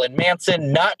by Marilyn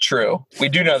Manson. Not true. We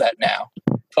do know that now.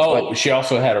 Oh, but she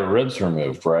also had her ribs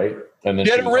removed, right? And then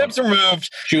she had her ribs removed.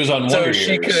 She was on Wonder Years.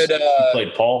 She could she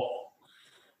played Paul.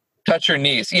 Touch her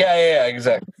knees. Yeah,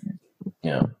 exactly.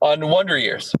 Yeah. On Wonder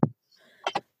Years.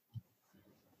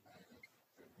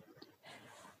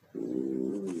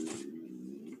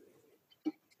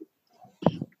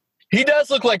 He does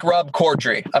look like Rob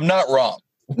Corddry. I'm not wrong.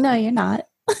 No, you're not.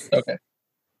 Okay.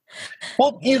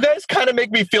 Well, you guys kind of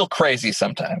make me feel crazy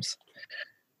sometimes.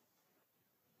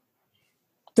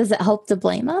 Does it help to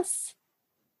blame us?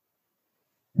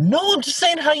 No, I'm just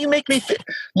saying how you make me feel.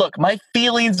 Look, my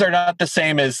feelings are not the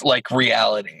same as like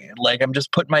reality. Like I'm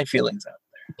just putting my feelings out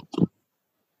there.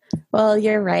 Well,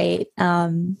 you're right.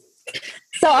 So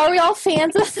are we all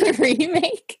fans of the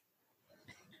remake?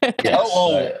 Yes,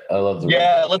 I love the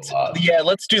remake.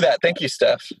 Let's do that. Thank you,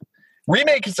 Steph.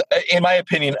 Remake is, in my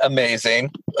opinion,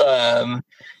 amazing.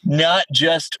 Not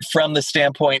just from the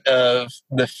standpoint of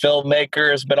the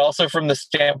filmmakers, but also from the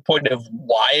standpoint of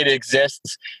why it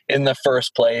exists in the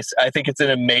first place. I think it's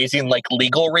an amazing, like,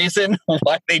 legal reason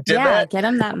why they did that. Yeah, get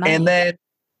them that money. And then,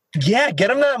 get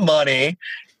them that money.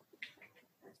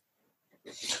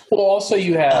 Well, also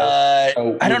you have...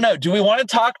 I don't know. Do we want to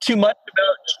talk too much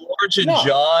about George and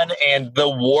John and the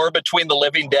war between the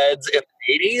living deads in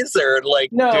the 80s? Or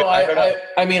like, no, dude, I don't know.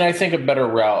 I mean, I think a better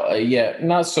route,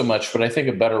 not so much, but I think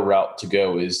a better route to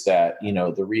go is that,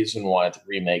 the reason why the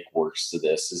remake works to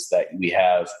this is that we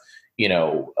have,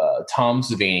 Tom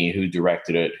Savini, who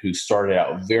directed it, who started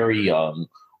out very young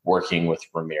working with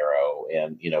Romero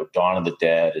and, Dawn of the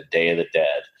Dead, A Day of the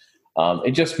Dead.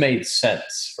 It just made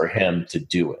sense for him to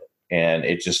do it. And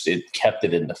it kept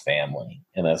it in the family.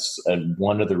 And that's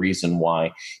one of the reasons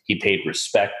why he paid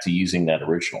respect to using that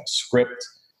original script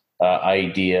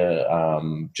idea.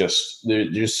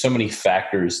 There's so many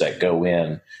factors that go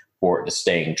in for it to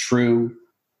staying true.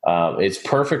 It's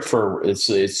perfect it's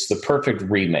the perfect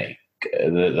remake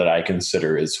that I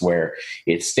consider is where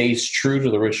it stays true to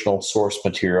the original source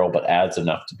material, but adds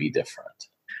enough to be different.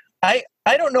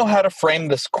 I don't know how to frame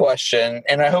this question,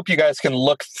 and I hope you guys can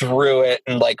look through it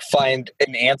and like find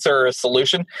an answer or a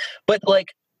solution. But like,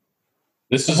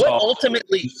 what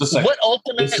ultimately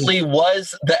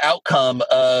was the outcome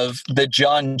of the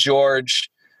John George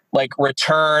like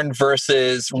return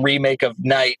versus remake of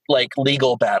Night like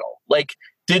legal battle? Like,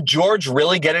 did George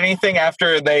really get anything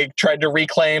after they tried to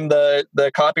reclaim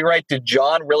the copyright? Did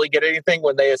John really get anything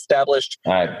when they established?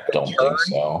 I don't think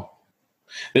so.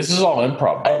 This is all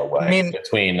improv, by the way,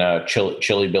 between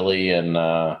Chili Billy and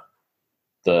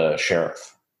the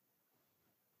sheriff.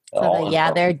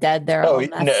 They're dead. They're all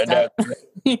messed up.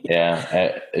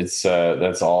 Yeah, it's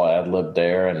that's all ad lib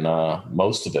there, and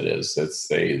most of it is.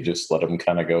 They just let them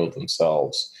kind of go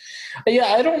themselves. Yeah,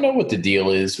 I don't know what the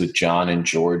deal is with John and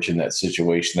George in that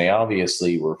situation. They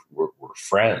obviously were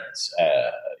friends,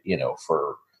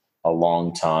 for a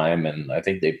long time, and I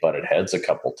think they butted heads a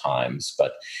couple times.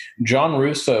 But John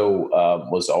Russo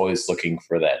was always looking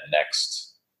for that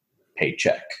next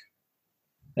paycheck,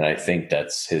 and I think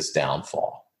that's his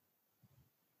downfall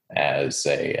as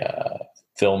a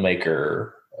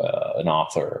filmmaker, an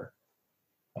author,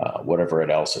 whatever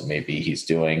else it may be he's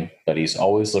doing. But he's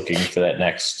always looking for that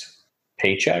next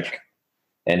paycheck,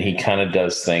 and he kind of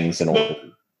does things in order,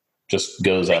 just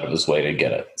goes out of his way to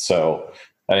get it. So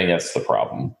I think that's the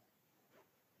problem.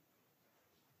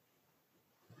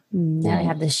 Now I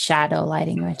have the shadow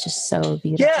lighting, which is so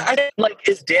beautiful. Yeah,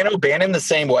 is Dan O'Bannon the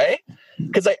same way?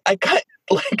 Because I got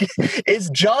is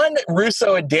John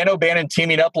Russo and Dan O'Bannon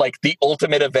teaming up like the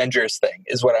ultimate Avengers thing?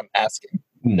 Is what I'm asking.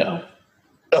 No.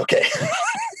 Okay.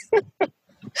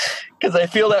 Because I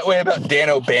feel that way about Dan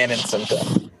O'Bannon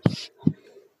sometimes.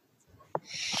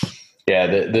 Yeah,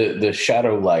 the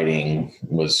shadow lighting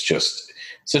was just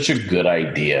such a good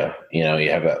idea. You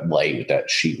have that light with that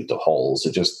sheet with the holes.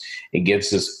 It gives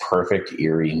this perfect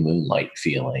eerie moonlight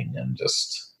feeling, and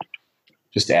just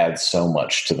adds so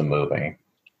much to the movie.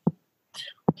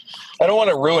 I don't want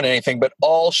to ruin anything, but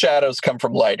all shadows come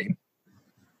from lighting.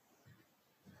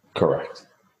 Correct.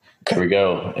 Okay. Here we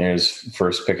go. Here's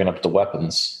first picking up the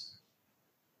weapons.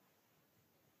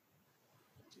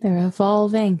 They're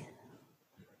evolving.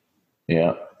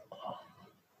 Yeah.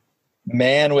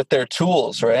 Man with their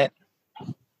tools, right?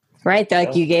 Right,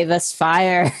 like you gave us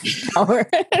fire power.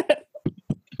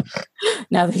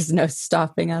 Now there's no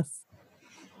stopping us.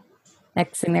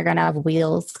 Next thing, they're going to have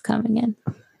wheels coming in.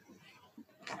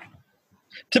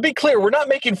 To be clear, we're not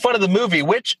making fun of the movie,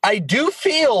 which I do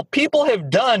feel people have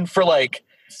done for like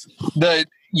the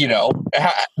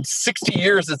 60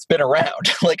 years it's been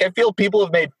around. Like, I feel people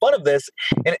have made fun of this,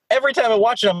 and every time I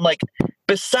watch it, I'm like,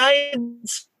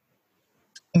 besides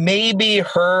maybe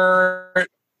her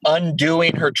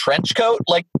undoing her trench coat,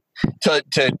 like to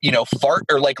fart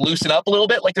or like loosen up a little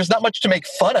bit, like there's not much to make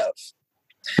fun of.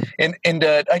 And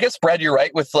I guess, Brad, you're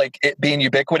right with like it being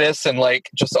ubiquitous and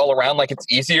like just all around, like it's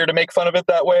easier to make fun of it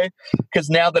that way. Because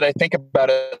now that I think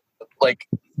about it, like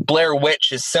Blair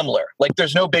Witch is similar. Like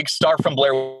there's no big star from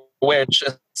Blair Witch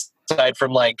aside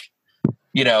from like,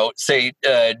 say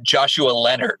Joshua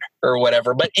Leonard or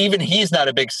whatever. But even he's not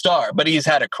a big star, but he's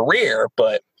had a career.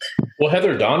 But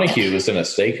Heather Donahue was in a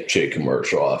Steak Shake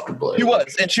commercial after Blair. She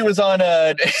was, and she was on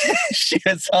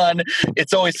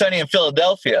It's Always Sunny in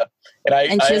Philadelphia.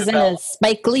 And she was in a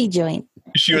Spike Lee joint.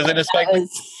 She was in a Spike Lee.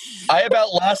 I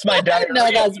about lost my diarrhea.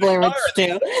 No, that was Blair Witch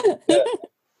too.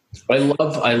 I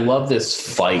love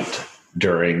this fight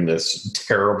during this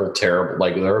terrible,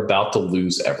 like they're about to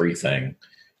lose everything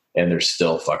and they're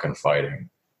still fucking fighting.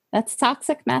 That's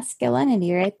toxic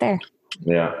masculinity right there.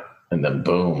 Yeah. And then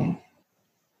boom.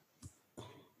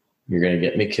 You're going to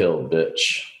get me killed,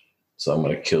 bitch. So I'm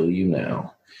going to kill you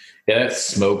now. Yeah, that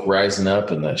smoke rising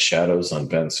up and the shadows on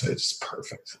Ben's face is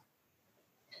perfect.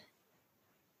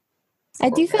 I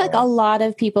do feel like a lot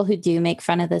of people who do make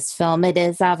fun of this film, it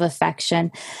is out of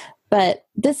affection. But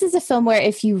this is a film where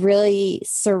if you really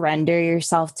surrender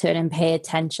yourself to it and pay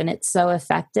attention, it's so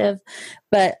effective.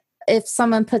 But if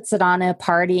someone puts it on a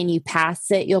party and you pass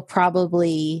it, you'll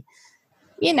probably,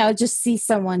 just see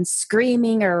someone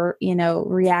screaming or,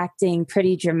 reacting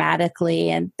pretty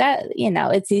dramatically. And that,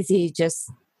 it's easy to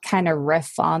just kind of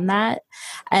riff on that.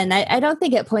 And I don't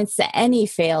think it points to any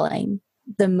failing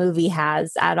the movie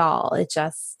has at all. It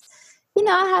just, it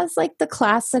has like the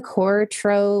classic horror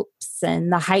tropes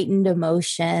and the heightened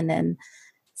emotion. And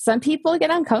some people get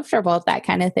uncomfortable with that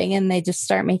kind of thing and they just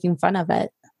start making fun of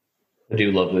it. I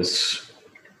do love this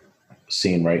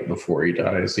scene right before he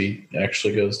dies. He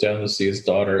actually goes down to see his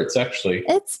daughter. It's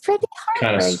pretty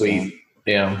kind of sweet.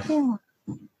 Yeah.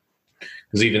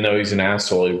 Because even though he's an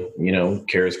asshole, he,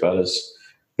 cares about his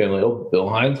family. Oh, Bill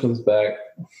Heinzman's back.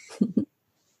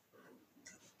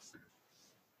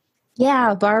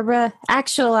 Yeah, Barbara,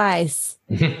 actualize.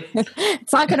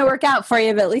 It's not going to work out for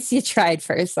you, but at least you tried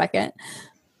for a second.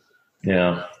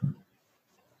 Yeah.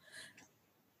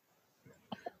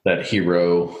 That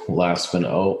hero last minute.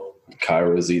 Oh,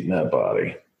 Kyra's eating that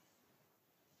body.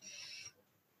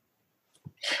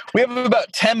 We have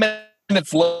about 10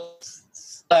 minutes left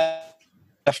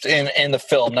in the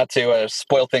film, not to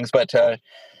spoil things, but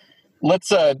let's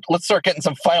start getting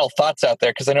some final thoughts out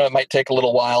there because I know it might take a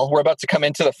little while. We're about to come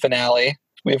into the finale.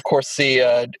 We of course see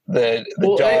the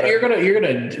daughter. You're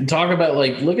gonna talk about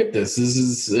like, look at this. This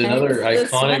is another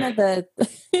iconic,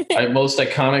 most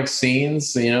iconic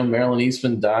scenes. Marilyn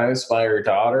Eastman dies by her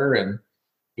daughter, and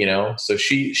so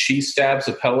she stabs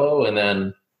a pillow, and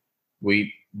then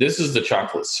this is the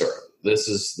chocolate syrup. This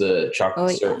is the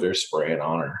chocolate syrup they're spraying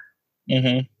on her.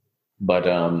 Mm-hmm. But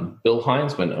Bill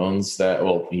Heinzman owns that.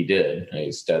 Well, he did.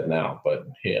 He's dead now. But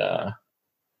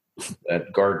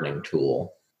that gardening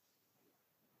tool.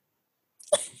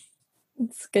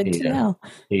 It's good to know.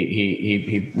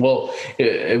 He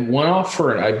it went off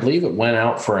I believe it went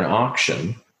out for an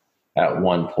auction at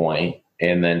one point,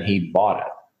 and then he bought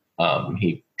it.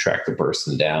 He tracked the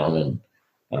person down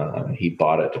and he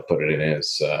bought it to put it in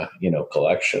his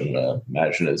collection.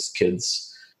 Imagine his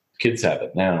kids have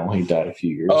it now. He died a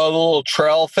few years ago. Oh, the little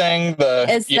trail thing.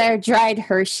 Is there dried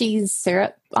Hershey's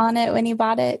syrup on it when he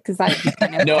bought it? Because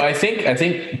No, I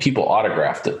think people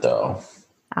autographed it though.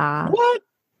 What?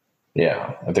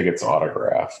 Yeah, I think it's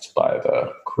autographed by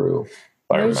the crew.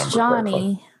 There's Johnny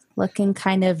correctly. Looking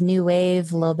kind of new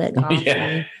wave, a little bit gothy.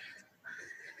 Yeah.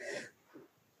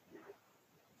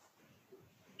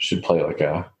 Should play like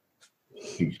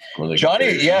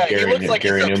Johnny. He looks like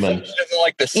Gary Newman. He doesn't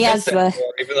like the Smiths anymore,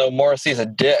 even though Morrissey's a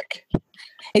dick.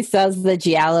 He still has the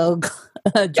Giallo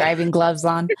driving gloves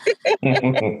on.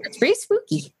 It's pretty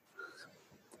spooky.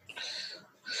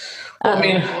 Well, I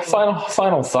mean,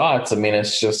 final thoughts. I mean,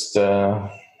 it's just it's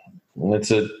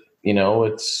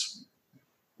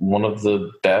one of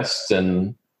the best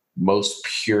and most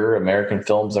pure American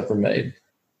films ever made.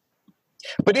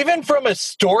 But even from a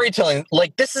storytelling,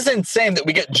 like, this is insane that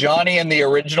we get Johnny and the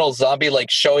original zombie like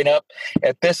showing up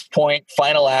at this point,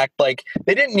 final act. Like,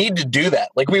 they didn't need to do that.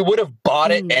 Like, we would have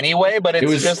bought it anyway. But it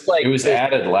was just like it was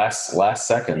added last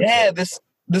second. Yeah,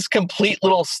 this complete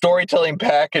little storytelling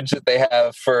package that they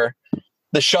have for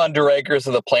the Sean Duragers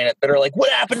of the planet that are like, what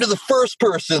happened to the first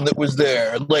person that was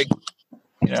there? Like,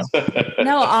 you know.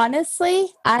 No, honestly,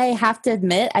 I have to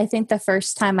admit, I think the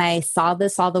first time I saw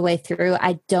this all the way through,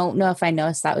 I don't know if I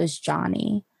noticed that was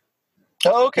Johnny.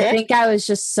 Oh, okay. I think I was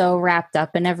just so wrapped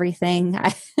up in everything.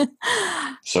 I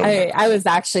was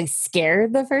actually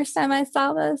scared the first time I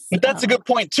saw this. But that's a good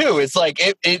point too. It's like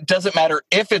it doesn't matter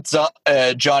if it's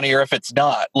Johnny or if it's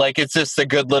not. Like it's just a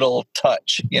good little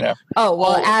touch, you know. Oh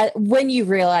well, when you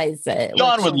realize it,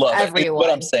 John would love it. Is what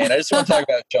I'm saying. I just want to talk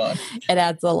about John. It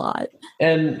adds a lot.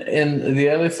 And the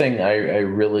other thing I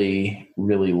really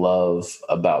love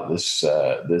about this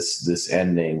this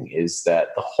ending is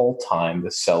that the whole time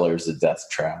the cellar's a death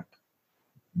trap,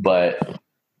 but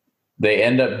they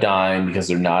end up dying because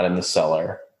they're not in the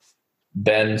cellar.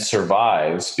 Ben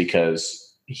survives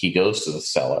because he goes to the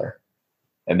cellar,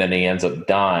 and then he ends up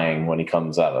dying when he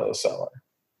comes out of the cellar.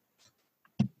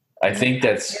 I think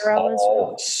that's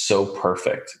all so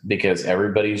perfect because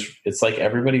it's like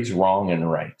everybody's wrong and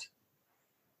right.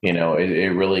 You know, it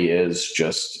really is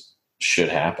just shit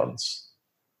happens.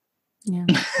 Yeah.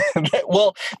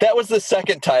 Well, that was the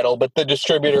second title, but the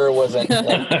distributor wasn't.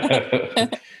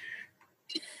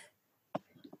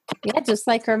 Yeah, just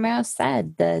like Romero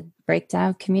said, the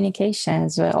breakdown of communication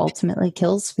is what ultimately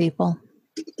kills people.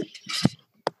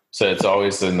 So it's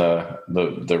always in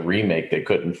the remake they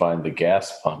couldn't find the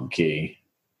gas pump key.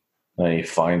 And he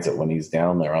finds it when he's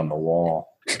down there on the wall.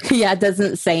 Yeah, it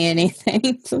doesn't say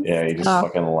anything. Yeah, he just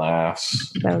fucking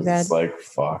laughs. So good. It's like,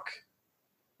 fuck.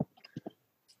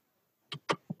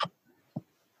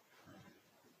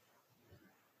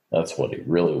 That's what he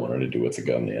really wanted to do with the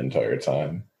gun the entire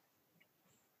time.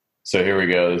 So here we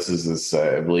go. This is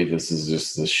I believe this is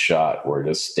just this shot where it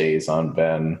just stays on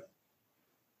Ben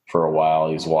for a while.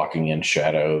 He's walking in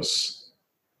shadows.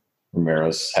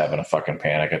 Romero's having a fucking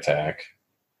panic attack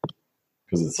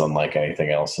because it's unlike anything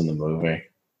else in the movie.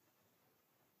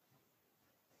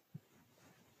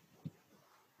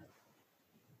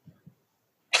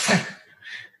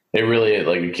 They really,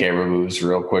 like, the camera moves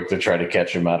real quick to try to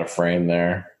catch him out of frame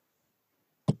there.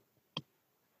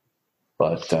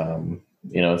 But,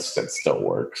 you know, it still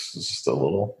works. It's just a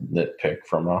little nitpick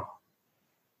from a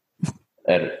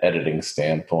editing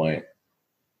standpoint.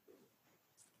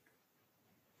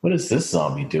 What is this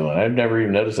zombie doing? I've never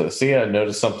even noticed that. See, I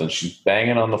noticed something. She's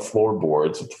banging on the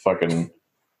floorboards with the fucking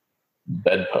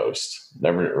bedpost.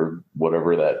 Never, or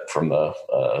whatever that from the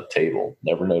table.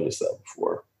 Never noticed that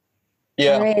before.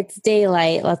 Yeah. All right, it's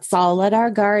daylight. Let's all let our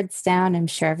guards down. I'm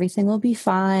sure everything will be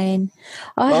fine.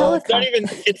 Oh,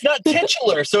 it's not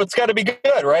titular, so it's got to be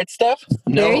good, right, Steph?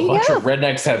 No, a bunch of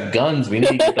rednecks have guns. We need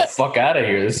to get the fuck out of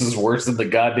here. This is worse than the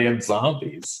goddamn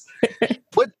zombies.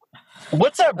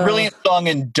 What's that brilliant song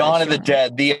in Dawn of the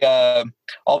Dead? The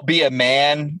I'll Be a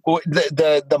Man.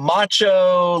 The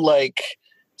macho like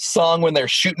song when they're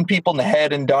shooting people in the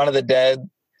head in Dawn of the Dead.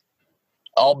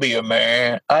 I'll be a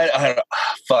man. I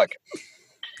fuck.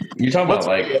 You're talking about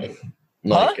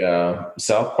like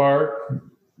South Park.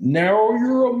 Now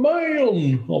you're a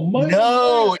man.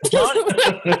 No,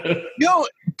 no,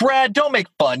 Brad, don't make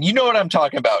fun. You know what I'm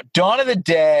talking about. Dawn of the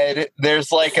Dead.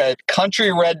 There's like a country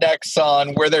redneck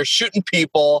song where they're shooting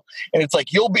people, and it's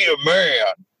like you'll be a man.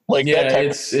 Like yeah,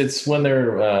 it's when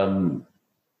they're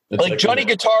like Johnny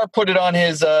Guitar put it on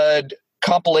his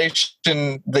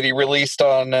compilation that he released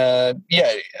on anyway,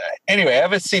 I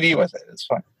have a CD with it. It's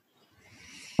fine.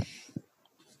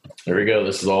 There we go.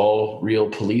 This is all real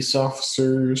police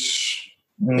officers.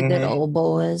 The good old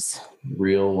boys.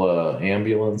 Real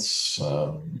ambulance.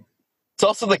 It's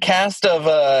also the cast of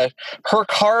Herc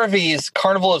Harvey's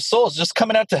Carnival of Souls just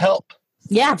coming out to help.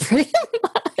 Yeah, pretty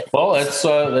much. Well,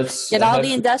 let's get all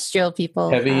the industrial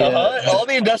people. Heavy, all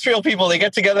the industrial people, they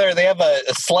get together, they have a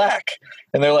Slack,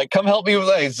 and they're like, come help me with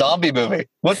a zombie movie.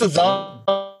 What's a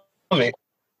zombie?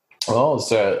 Oh,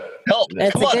 so help.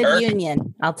 It's Come a on, good Herc.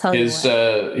 union. I'll tell you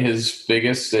his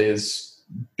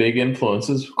big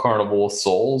influences, Carnival of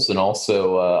Souls, and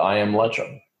also I Am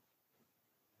Legend,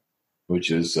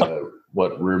 which is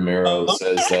what Romero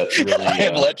says that really... I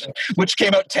Am Legend, which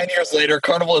came out 10 years later.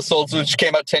 Carnival of Souls, which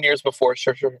came out 10 years before.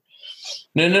 Sure.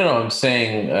 No. I'm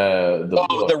saying...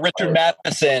 the Richard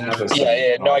Matheson.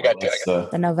 Yeah. No, I got you.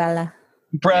 The novella.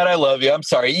 Brad, I love you. I'm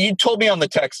sorry. You told me on the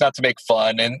text not to make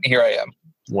fun, and here I am.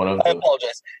 I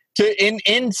apologize.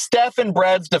 In Steph and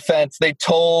Brad's defense, they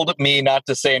told me not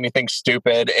to say anything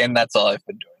stupid, and that's all I've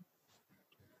been doing.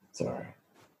 Sorry.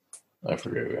 I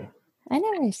forgive you. I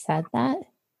never said that.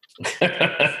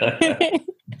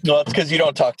 No, it's because you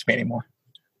don't talk to me anymore.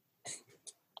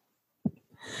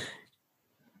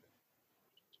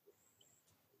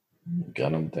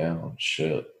 gun him down.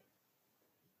 Shit.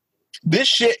 This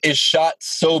shit is shot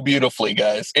so beautifully,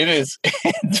 guys. It is.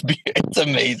 It's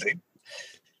amazing.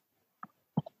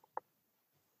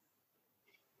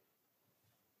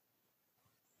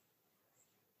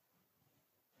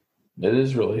 It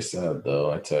is really sad,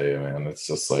 though. I tell you, man. It's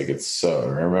just like it's so.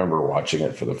 I remember watching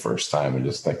it for the first time and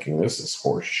just thinking, "This is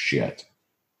horse shit."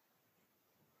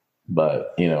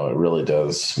 But it really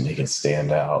does make it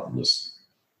stand out and just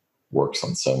works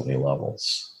on so many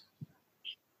levels.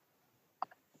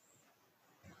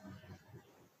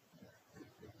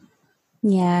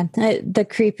 Yeah, the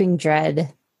creeping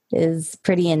dread is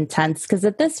pretty intense because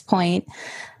at this point,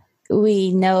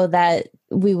 we know that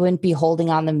we wouldn't be holding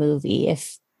on the movie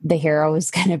if the hero was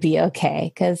going to be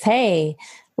okay. Because, hey,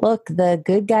 look, the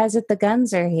good guys with the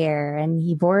guns are here and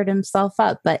he bored himself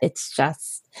up. But it's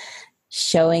just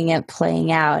showing it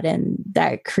playing out and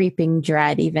that creeping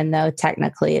dread, even though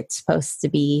technically it's supposed to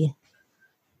be,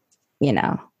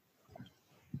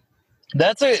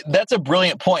 That's a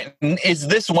brilliant point. Is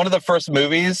this one of the first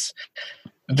movies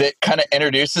that kind of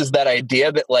introduces that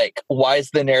idea that, like, why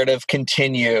does the narrative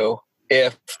continue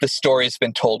if the story's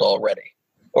been told already,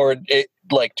 or it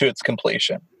like to its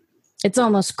completion? It's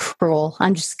almost cruel.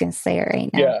 I'm just going to say it right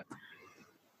now. Yeah.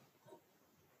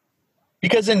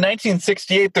 Because in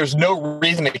 1968, there's no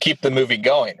reason to keep the movie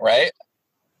going, right?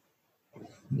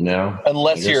 No.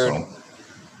 Unless you're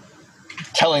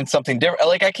telling something different.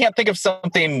 Like, I can't think of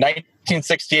something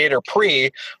 1968 or pre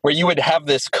where you would have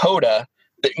this coda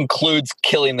that includes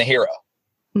killing the hero.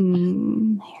 Here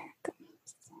it comes.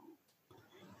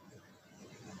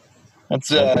 That's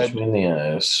between the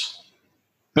eyes.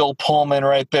 Bill Pullman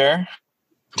right there.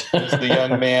 It's the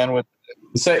young man with.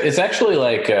 So it's actually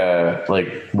like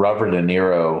Robert De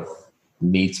Niro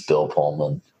meets Bill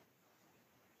Pullman.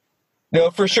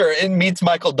 No, for sure. It meets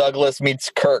Michael Douglas, meets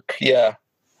Kirk. Yeah.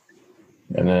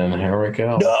 And then here we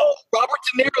go. No, Robert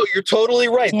De Niro. You're totally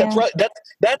right. Yeah. That's right.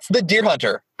 That's the deer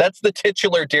hunter. That's the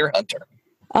titular deer hunter.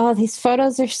 Oh, these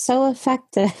photos are so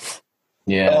effective.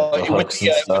 Yeah, with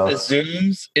the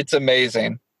zooms, it's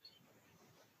amazing.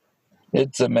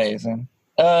 It's amazing.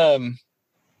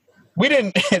 We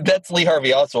didn't. That's Lee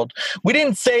Harvey Oswald. We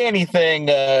didn't say anything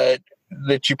that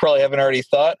you probably haven't already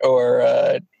thought,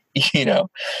 or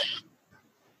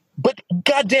But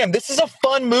goddamn, this is a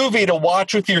fun movie to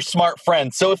watch with your smart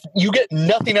friends. So if you get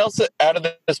nothing else out of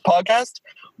this podcast,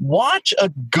 watch a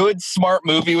good smart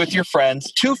movie with your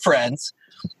friends, two friends.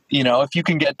 If you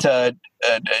can get to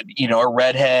a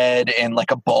redhead and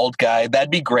like a bald guy,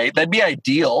 that'd be great. That'd be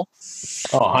ideal.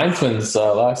 Oh, Heinzman's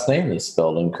last name is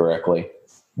spelled incorrectly.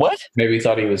 What? Maybe he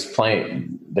thought he was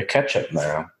playing the ketchup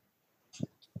man.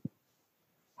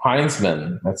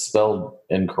 Heinzman. That's spelled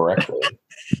incorrectly.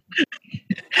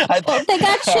 They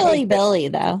got Chili Billy,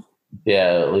 though.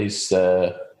 Yeah, at least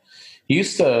he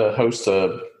used to host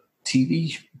a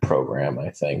TV program, I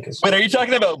think. Wait, are you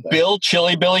talking about Bill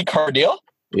Chili Billy Cardile?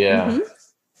 Yeah.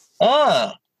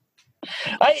 Mm-hmm.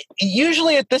 I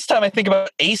usually at this time I think about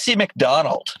AC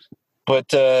McDonald,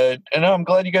 but no, I'm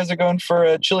glad you guys are going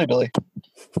for Chili Billy.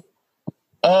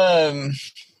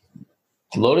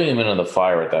 Loading him into the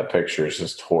fire with that picture is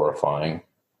just horrifying.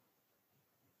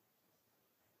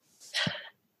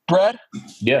 Brad?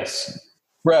 Yes.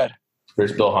 Brad.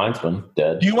 There's Bill Heinzman,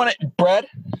 dead. Do you want it, Brad?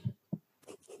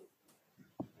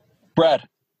 Brad.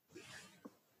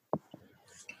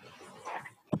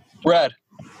 Brad.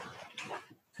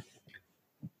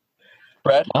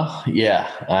 Brad? Oh,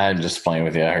 yeah. I'm just playing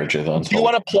with you. I heard you, though. Do you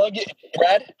want to plug it,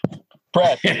 Brad?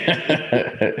 Brad. Do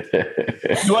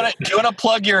you want to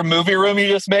plug your movie room you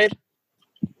just made?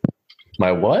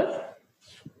 My what?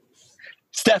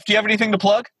 Steph, do you have anything to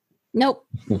plug? Nope.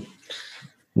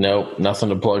 Nope, nothing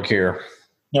to plug here.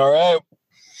 All right.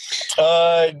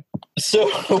 So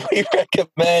we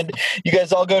recommend you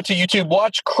guys all go to YouTube,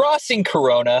 watch Crossing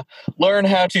Corona, learn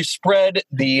how to spread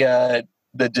the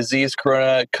disease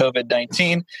Corona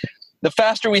COVID-19. The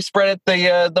faster we spread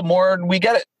it, the more we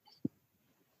get it.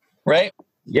 Right?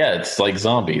 Yeah, it's like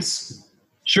zombies.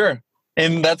 Sure.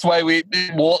 And that's why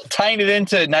tying it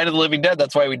into Night of the Living Dead,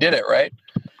 that's why we did it, right?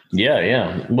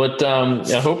 Yeah. But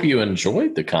I hope you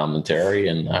enjoyed the commentary,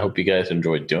 and I hope you guys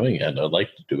enjoyed doing it. I'd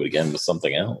like to do it again with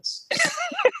something else.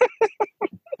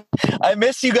 I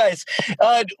miss you guys.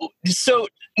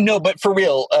 No, but for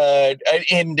real,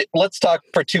 and let's talk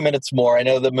for 2 minutes more. I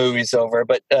know the movie's over,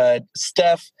 but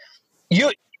Steph,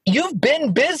 you've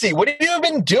been busy. What have you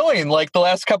been doing like the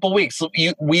last couple weeks?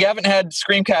 We haven't had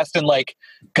Screamcast in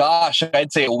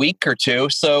I'd say a week or two.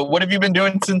 So what have you been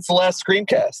doing since the last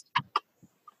Screamcast?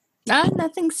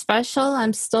 Nothing special.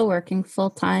 I'm still working full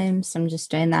time, so I'm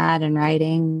just doing that and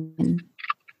writing.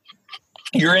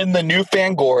 You're in the new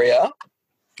Fangoria.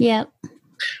 Yep.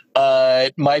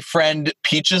 My friend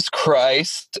Peaches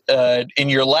Christ, in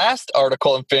your last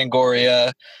article in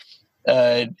Fangoria,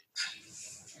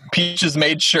 Peaches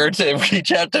made sure to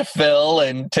reach out to Phil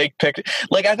and take pictures.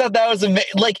 Like, I thought that was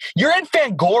amazing. Like, you're in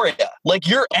Fangoria. Like,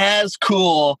 you're as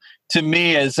cool to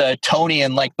me as Tony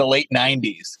in like the late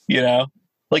 90s, you know?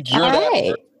 Like, you're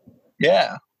that.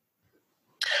 Yeah.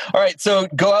 All right, so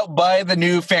go out, buy the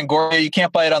new Fangoria. You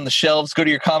can't buy it on the shelves. Go to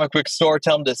your comic book store,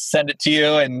 tell them to send it to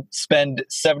you, and spend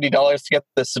 $70 to get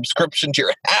the subscription to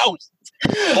your house.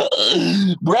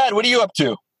 Brad, what are you up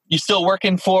to? You still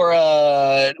working for,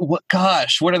 what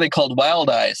are they called? Wild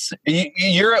Eyes.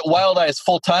 You're at Wild Eyes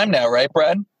full-time now, right,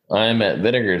 Brad? I'm at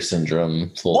Vinegar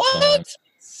Syndrome full-time. What?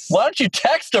 Why don't you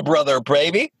text a brother,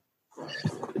 Bravey?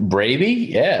 Bravey?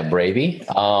 Yeah, Bravey.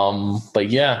 But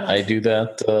yeah, I do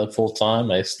that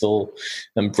full-time. I still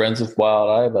am friends with Wild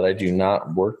Eye, but I do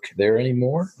not work there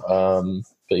anymore.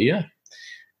 But yeah,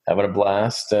 having a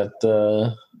blast at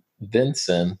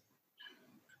Vincent.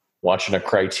 Watching a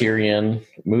Criterion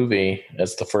movie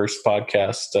as the first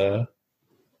podcast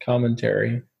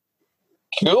commentary.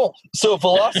 Cool. So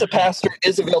Velocipaster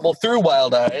is available through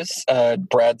Wild Eyes,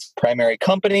 Brad's primary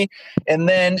company. And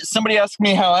then somebody asked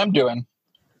me how I'm doing.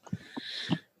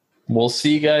 We'll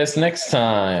see you guys next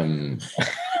time.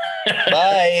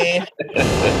 Bye.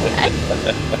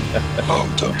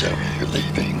 Oh, don't tell me you're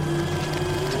leaving.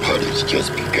 The party's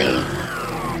just begun.